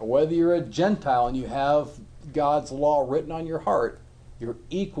 or whether you're a Gentile and you have God's law written on your heart, you're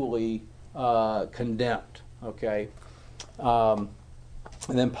equally condemned. Okay, and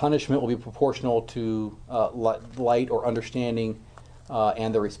then punishment will be proportional to light or understanding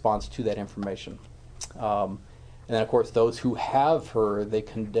and the response to that information. And then, of course, those who have heard, they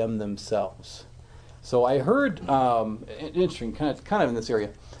condemn themselves. So I heard interesting, kind of in this area.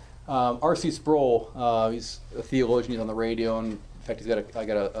 R.C. Sproul, he's a theologian. He's on the radio, and in fact, I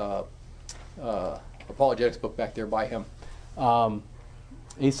got a apologetics book back there by him.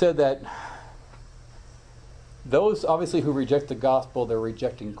 He said that those obviously who reject the gospel, they're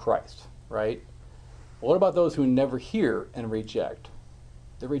rejecting Christ, right? What about those who never hear and reject?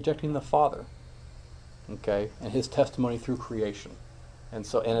 They're rejecting the Father, okay, and his testimony through creation, and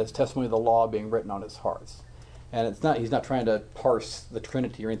his testimony of the law being written on his hearts. And he's not trying to parse the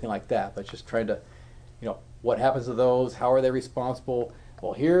Trinity or anything like that, but just trying to, you know, what happens to those? How are they responsible?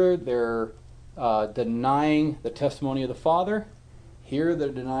 Well, here they're denying the testimony of the Father. Here they're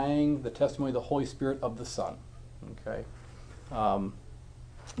denying the testimony of the Holy Spirit of the Son. Okay.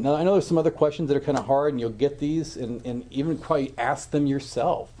 Now I know there's some other questions that are kind of hard, and you'll get these, and even quite ask them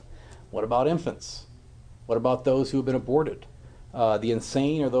yourself. What about infants? What about those who have been aborted? The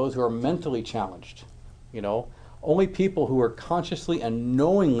insane or those who are mentally challenged? You know, only people who are consciously and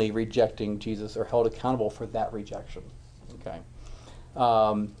knowingly rejecting Jesus are held accountable for that rejection. Okay.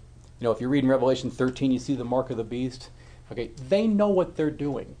 You know, if you read in Revelation 13, you see the mark of the beast. Okay, they know what they're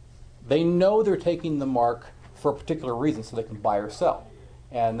doing. They know they're taking the mark for a particular reason so they can buy or sell.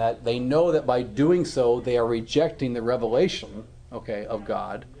 And that they know that by doing so, they are rejecting the revelation, okay, of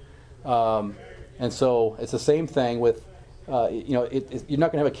God. And so it's the same thing with, you're not going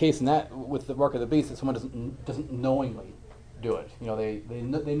to have a case in that with the mark of the beast that someone doesn't knowingly do it.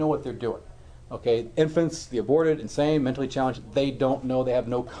 They know what they're doing. Okay, infants, the aborted, insane, mentally challenged, they don't know, they have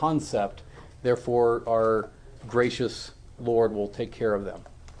no concept. Therefore, our gracious Lord will take care of them.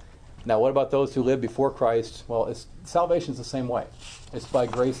 Now, what about those who live before Christ? Well, salvation is the same way. It's by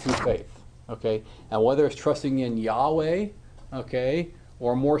grace through faith. Okay, and whether it's trusting in Yahweh, okay,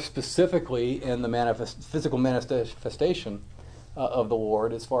 or more specifically in the physical manifestation of the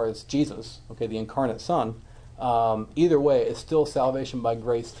Lord, as far as Jesus, okay, the incarnate Son. Either way, it's still salvation by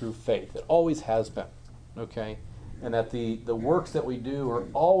grace through faith. It always has been, okay? And that the works that we do are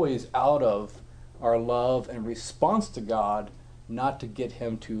always out of our love and response to God, not to get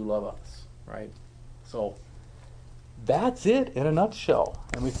Him to love us, right? So that's it in a nutshell.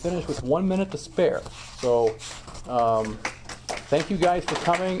 And we finished with 1 minute to spare. So thank you guys for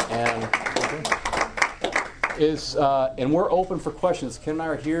coming. And we're open for questions. Ken and I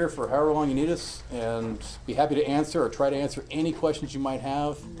are here for however long you need us, and be happy to answer or try to answer any questions you might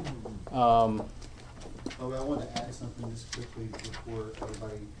have. I want to add something just quickly before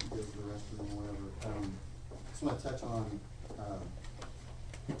everybody goes to the restroom or whatever. I just want to touch on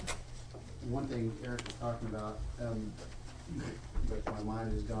one thing Eric was talking about, but my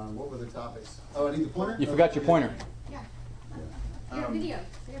mind is gone. What were the topics? Oh, I need the pointer? You forgot your pointer. Yeah. Here, video.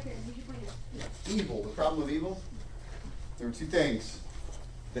 Stay up here. Use your pointer. Evil, the problem of evil. There were two things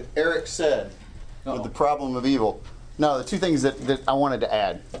that Eric said with the problem of evil. No, the two things that I wanted to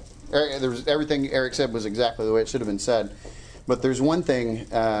add. Everything Eric said was exactly the way it should have been said. But there's one thing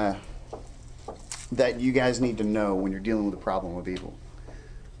that you guys need to know when you're dealing with the problem of evil.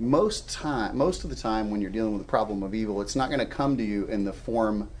 Most of the time when you're dealing with the problem of evil, it's not going to come to you in the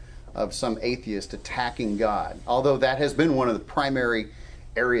form of some atheist attacking God, although that has been one of the primary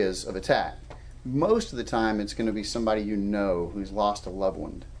areas of attack. Most of the time it's going to be somebody you know who's lost a loved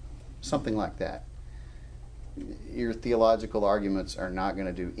one, something like that. Your theological arguments are not going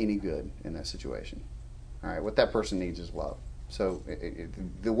to do any good in that situation. All right, what that person needs is love. So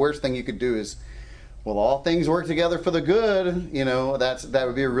the worst thing you could do is, well, all things work together for the good. That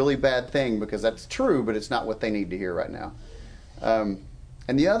would be a really bad thing, because that's true, but it's not what they need to hear right now.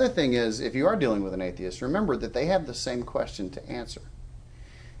 And the other thing is, if you are dealing with an atheist, remember that they have the same question to answer.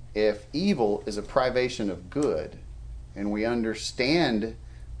 If evil is a privation of good, and we understand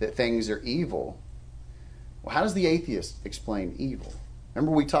that things are evil, well, how does the atheist explain evil?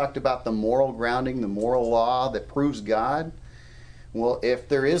 Remember we talked about the moral grounding, the moral law that proves God? Well, if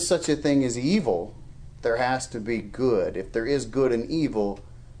there is such a thing as evil, there has to be good. If there is good and evil,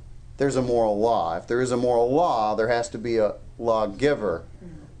 there's a moral law. If there is a moral law, there has to be a lawgiver.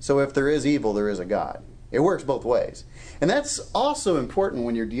 So if there is evil, there is a God. It works both ways. And that's also important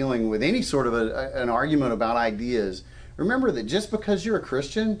when you're dealing with any sort of an argument about ideas. Remember that just because you're a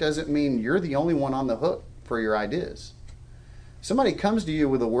Christian doesn't mean you're the only one on the hook for your ideas. Somebody comes to you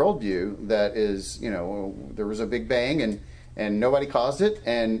with a worldview that is, there was a Big Bang and nobody caused it,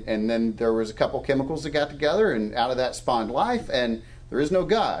 and then there was a couple chemicals that got together, and out of that spawned life, and there is no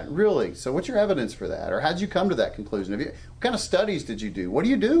God. Really? So what's your evidence for that? Or how did you come to that conclusion? What kind of studies did you do? What do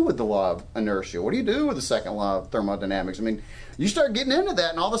you do with the law of inertia? What do you do with the second law of thermodynamics? I mean, you start getting into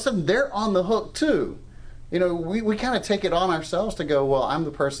that, and all of a sudden they're on the hook too. We kind of take it on ourselves to go, well, I'm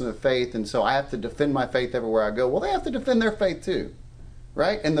the person of faith, and so I have to defend my faith everywhere I go. Well, they have to defend their faith too,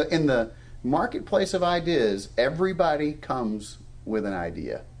 right? In the marketplace of ideas, everybody comes with an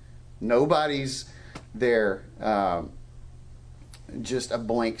idea. Nobody's there just a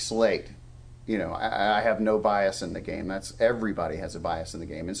blank slate. I have no bias in the game. Everybody has a bias in the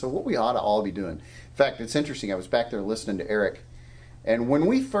game. And so what we ought to all be doing. In fact, it's interesting. I was back there listening to Eric, and when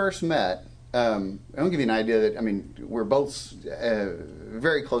we first met, I'll give you an idea that, we're both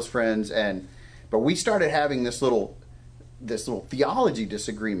very close friends, but we started having this little theology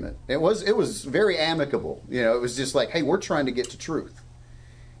disagreement. It was very amicable. It was just like, hey, we're trying to get to truth.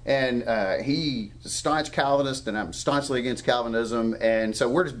 And he's a staunch Calvinist, and I'm staunchly against Calvinism, and so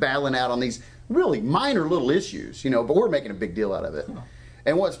we're just battling out on these really minor little issues, but we're making a big deal out of it.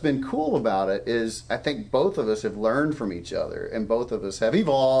 And what's been cool about it is I think both of us have learned from each other, and both of us have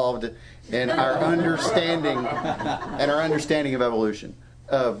evolved in our understanding of evolution,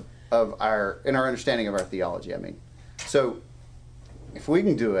 in our understanding of our theology. So if we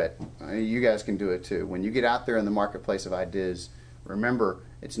can do it, you guys can do it too. When you get out there in the marketplace of ideas, remember,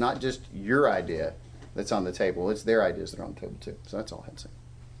 it's not just your idea that's on the table, it's their ideas that are on the table too. So that's all I had to say.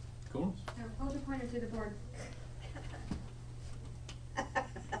 Cool. Now, hold your pointer to the board.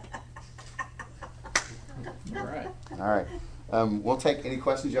 All right. All right. We'll take any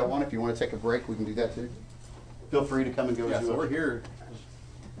questions y'all want. If you want to take a break, we can do that too. Feel free to come and go Yeah, as you so wish. we're here.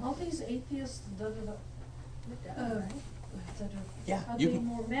 All these atheists, Yeah, are you they can-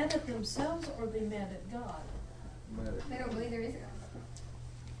 more mad at themselves or are they mad at God? They don't believe there is a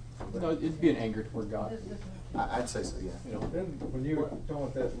God. No, it'd be an anger toward God. I'd say so, yeah. You know. Then when you were talking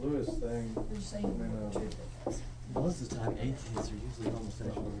about that Lewis thing, They're saying Most of the time, atheists are usually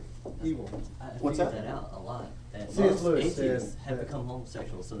homosexual. evil. I What's figured that? that out a lot. That C.S. most Lewis atheists said have that- become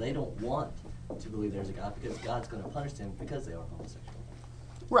homosexual, so they don't want to believe there's a God because God's going to punish them because they are homosexual.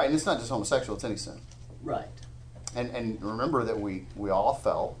 Right, and it's not just homosexual, it's any sin. Right. And remember that we all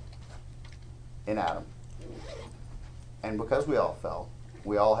fell in Adam. And because we all fell,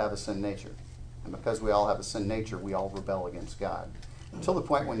 we all have a sin nature. And because we all have a sin nature, we all rebel against God. Until the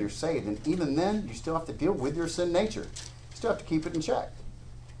point when you're saved, and even then, you still have to deal with your sin nature. You still have to keep it in check.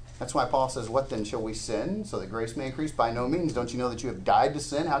 That's why Paul says, what then, shall we sin so that grace may increase? By no means. Don't you know that you have died to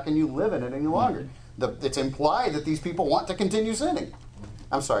sin? How can you live in it any longer? It's implied that these people want to continue sinning.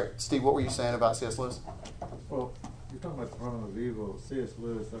 I'm sorry, Steve, what were you saying about C.S. Lewis? Well, you're talking about the problem of evil. C.S.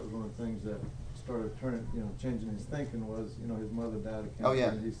 Lewis, that was one of the things that started changing his thinking was, his mother died of cancer. Oh,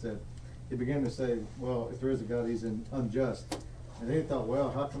 yeah. And he began to say, well, if there is a God, he's unjust. And then he thought,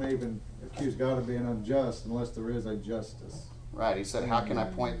 well, how can I even accuse God of being unjust unless there is a justice? Right, he said, how can I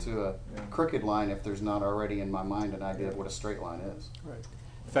point to a crooked line if there's not already in my mind an idea of what a straight line is? Right.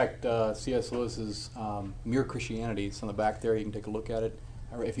 In fact, C.S. Lewis's Mere Christianity, it's on the back there. You can take a look at it.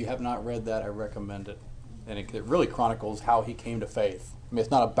 If you have not read that, I recommend it. And it really chronicles how he came to faith. I mean,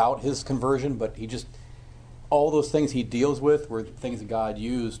 it's not about his conversion, but all those things he deals with were things that God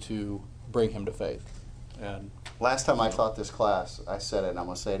used to bring him to faith. And Last time I taught this class, I said it, and I'm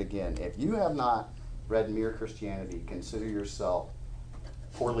going to say it again. If you have not read Mere Christianity, consider yourself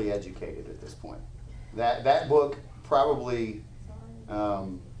poorly educated at this point. That book probably,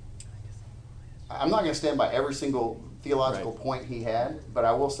 I'm not going to stand by every single theological point he had, but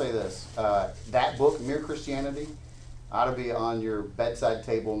I will say this. That book, Mere Christianity, ought to be on your bedside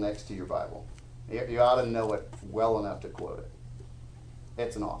table next to your Bible. You ought to know it well enough to quote it.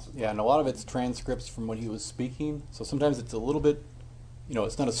 It's an awesome book. yeah, and a lot of it's transcripts from when he was speaking. So sometimes it's a little bit,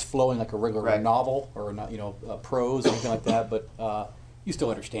 it's not as flowing like a regular Right. novel or not, prose or anything like that. But you still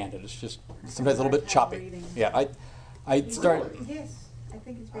understand it. It's just sometimes a little bit choppy. Reading. Yeah, I started. Really? Yes, I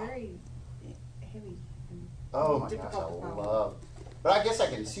think it's very heavy. And Oh my gosh, difficult to I follow. love. But I guess I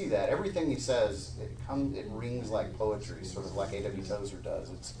can see that. Everything he says, it rings like poetry, sort of like A.W. Tozer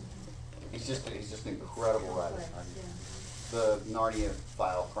does. He's just an incredible writer. Right, yeah. The Narnia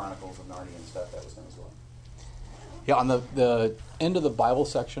file, Chronicles of Narnia and stuff, that was him as well. Yeah, on the end of the Bible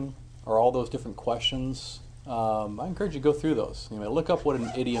section are all those different questions. I encourage you to go through those. Look up what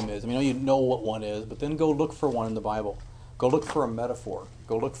an idiom is. You know what one is, but then go look for one in the Bible. Go look for a metaphor.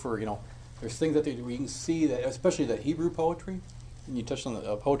 Go look for, there's things that you can see that, especially the Hebrew poetry. And you touched on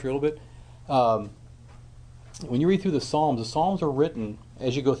the poetry a little bit. When you read through the Psalms are written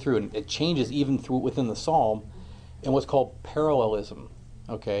as you go through, and it changes even through within the Psalm in what's called parallelism.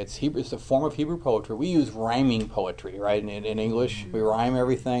 Okay, it's a form of Hebrew poetry. We use rhyming poetry, right? In English, we rhyme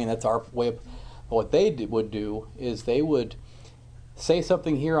everything, and that's our way of. But what they would do is they would say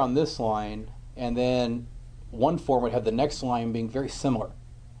something here on this line, and then one form would have the next line being very similar.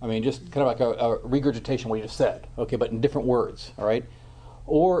 Just kind of like a regurgitation of what you just said, okay, but in different words, all right?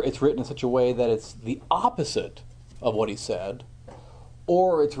 Or it's written in such a way that it's the opposite of what he said,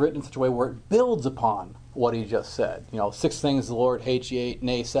 or it's written in such a way where it builds upon what he just said. 6 things the Lord hates,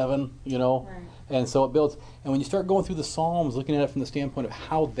 nay 7, Right. And so it builds. And when you start going through the Psalms, looking at it from the standpoint of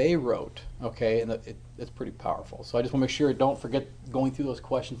how they wrote, okay, and it's pretty powerful. So I just want to make sure, don't forget going through those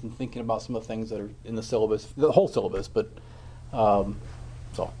questions and thinking about some of the things that are in the syllabus, the whole syllabus, but,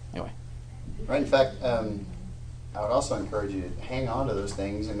 so, anyway. Right. In fact, I would also encourage you to hang on to those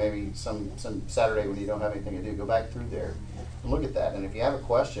things, and maybe some Saturday when you don't have anything to do, go back through there and look at that. And if you have a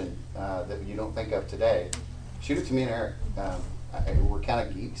question that you don't think of today, shoot it to me and Eric. We're kind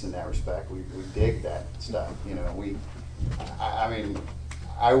of geeks in that respect. We dig that stuff.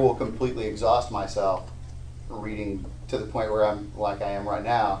 I will completely exhaust myself reading to the point where I'm like I am right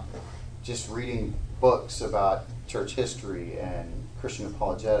now, just reading books about church history and Christian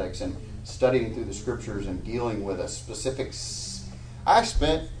apologetics and studying through the scriptures and dealing with a specific. I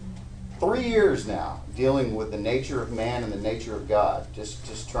spent 3 years now dealing with the nature of man and the nature of God,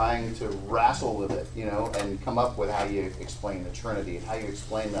 just trying to wrestle with it, and come up with how you explain the Trinity and how you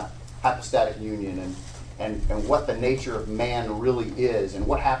explain the hypostatic union and what the nature of man really is and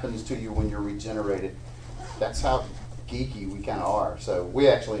what happens to you when you're regenerated. That's how geeky we kind of are. So we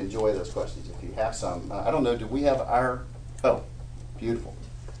actually enjoy those questions. If you have some, I don't know, do we have our, oh, beautiful.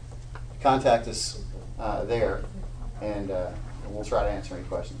 Contact us there, and we'll try to answer any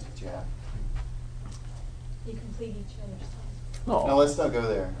questions that you have. You complete each other's thoughts. Oh. No, let's not go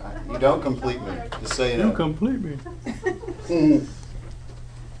there. You don't complete me, just so you know. complete me.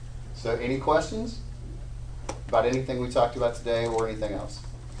 So any questions about anything we talked about today or anything else?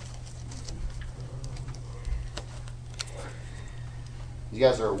 You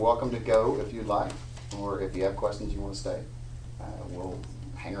guys are welcome to go if you'd like, or if you have questions you want to stay. We'll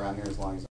hang around here as long as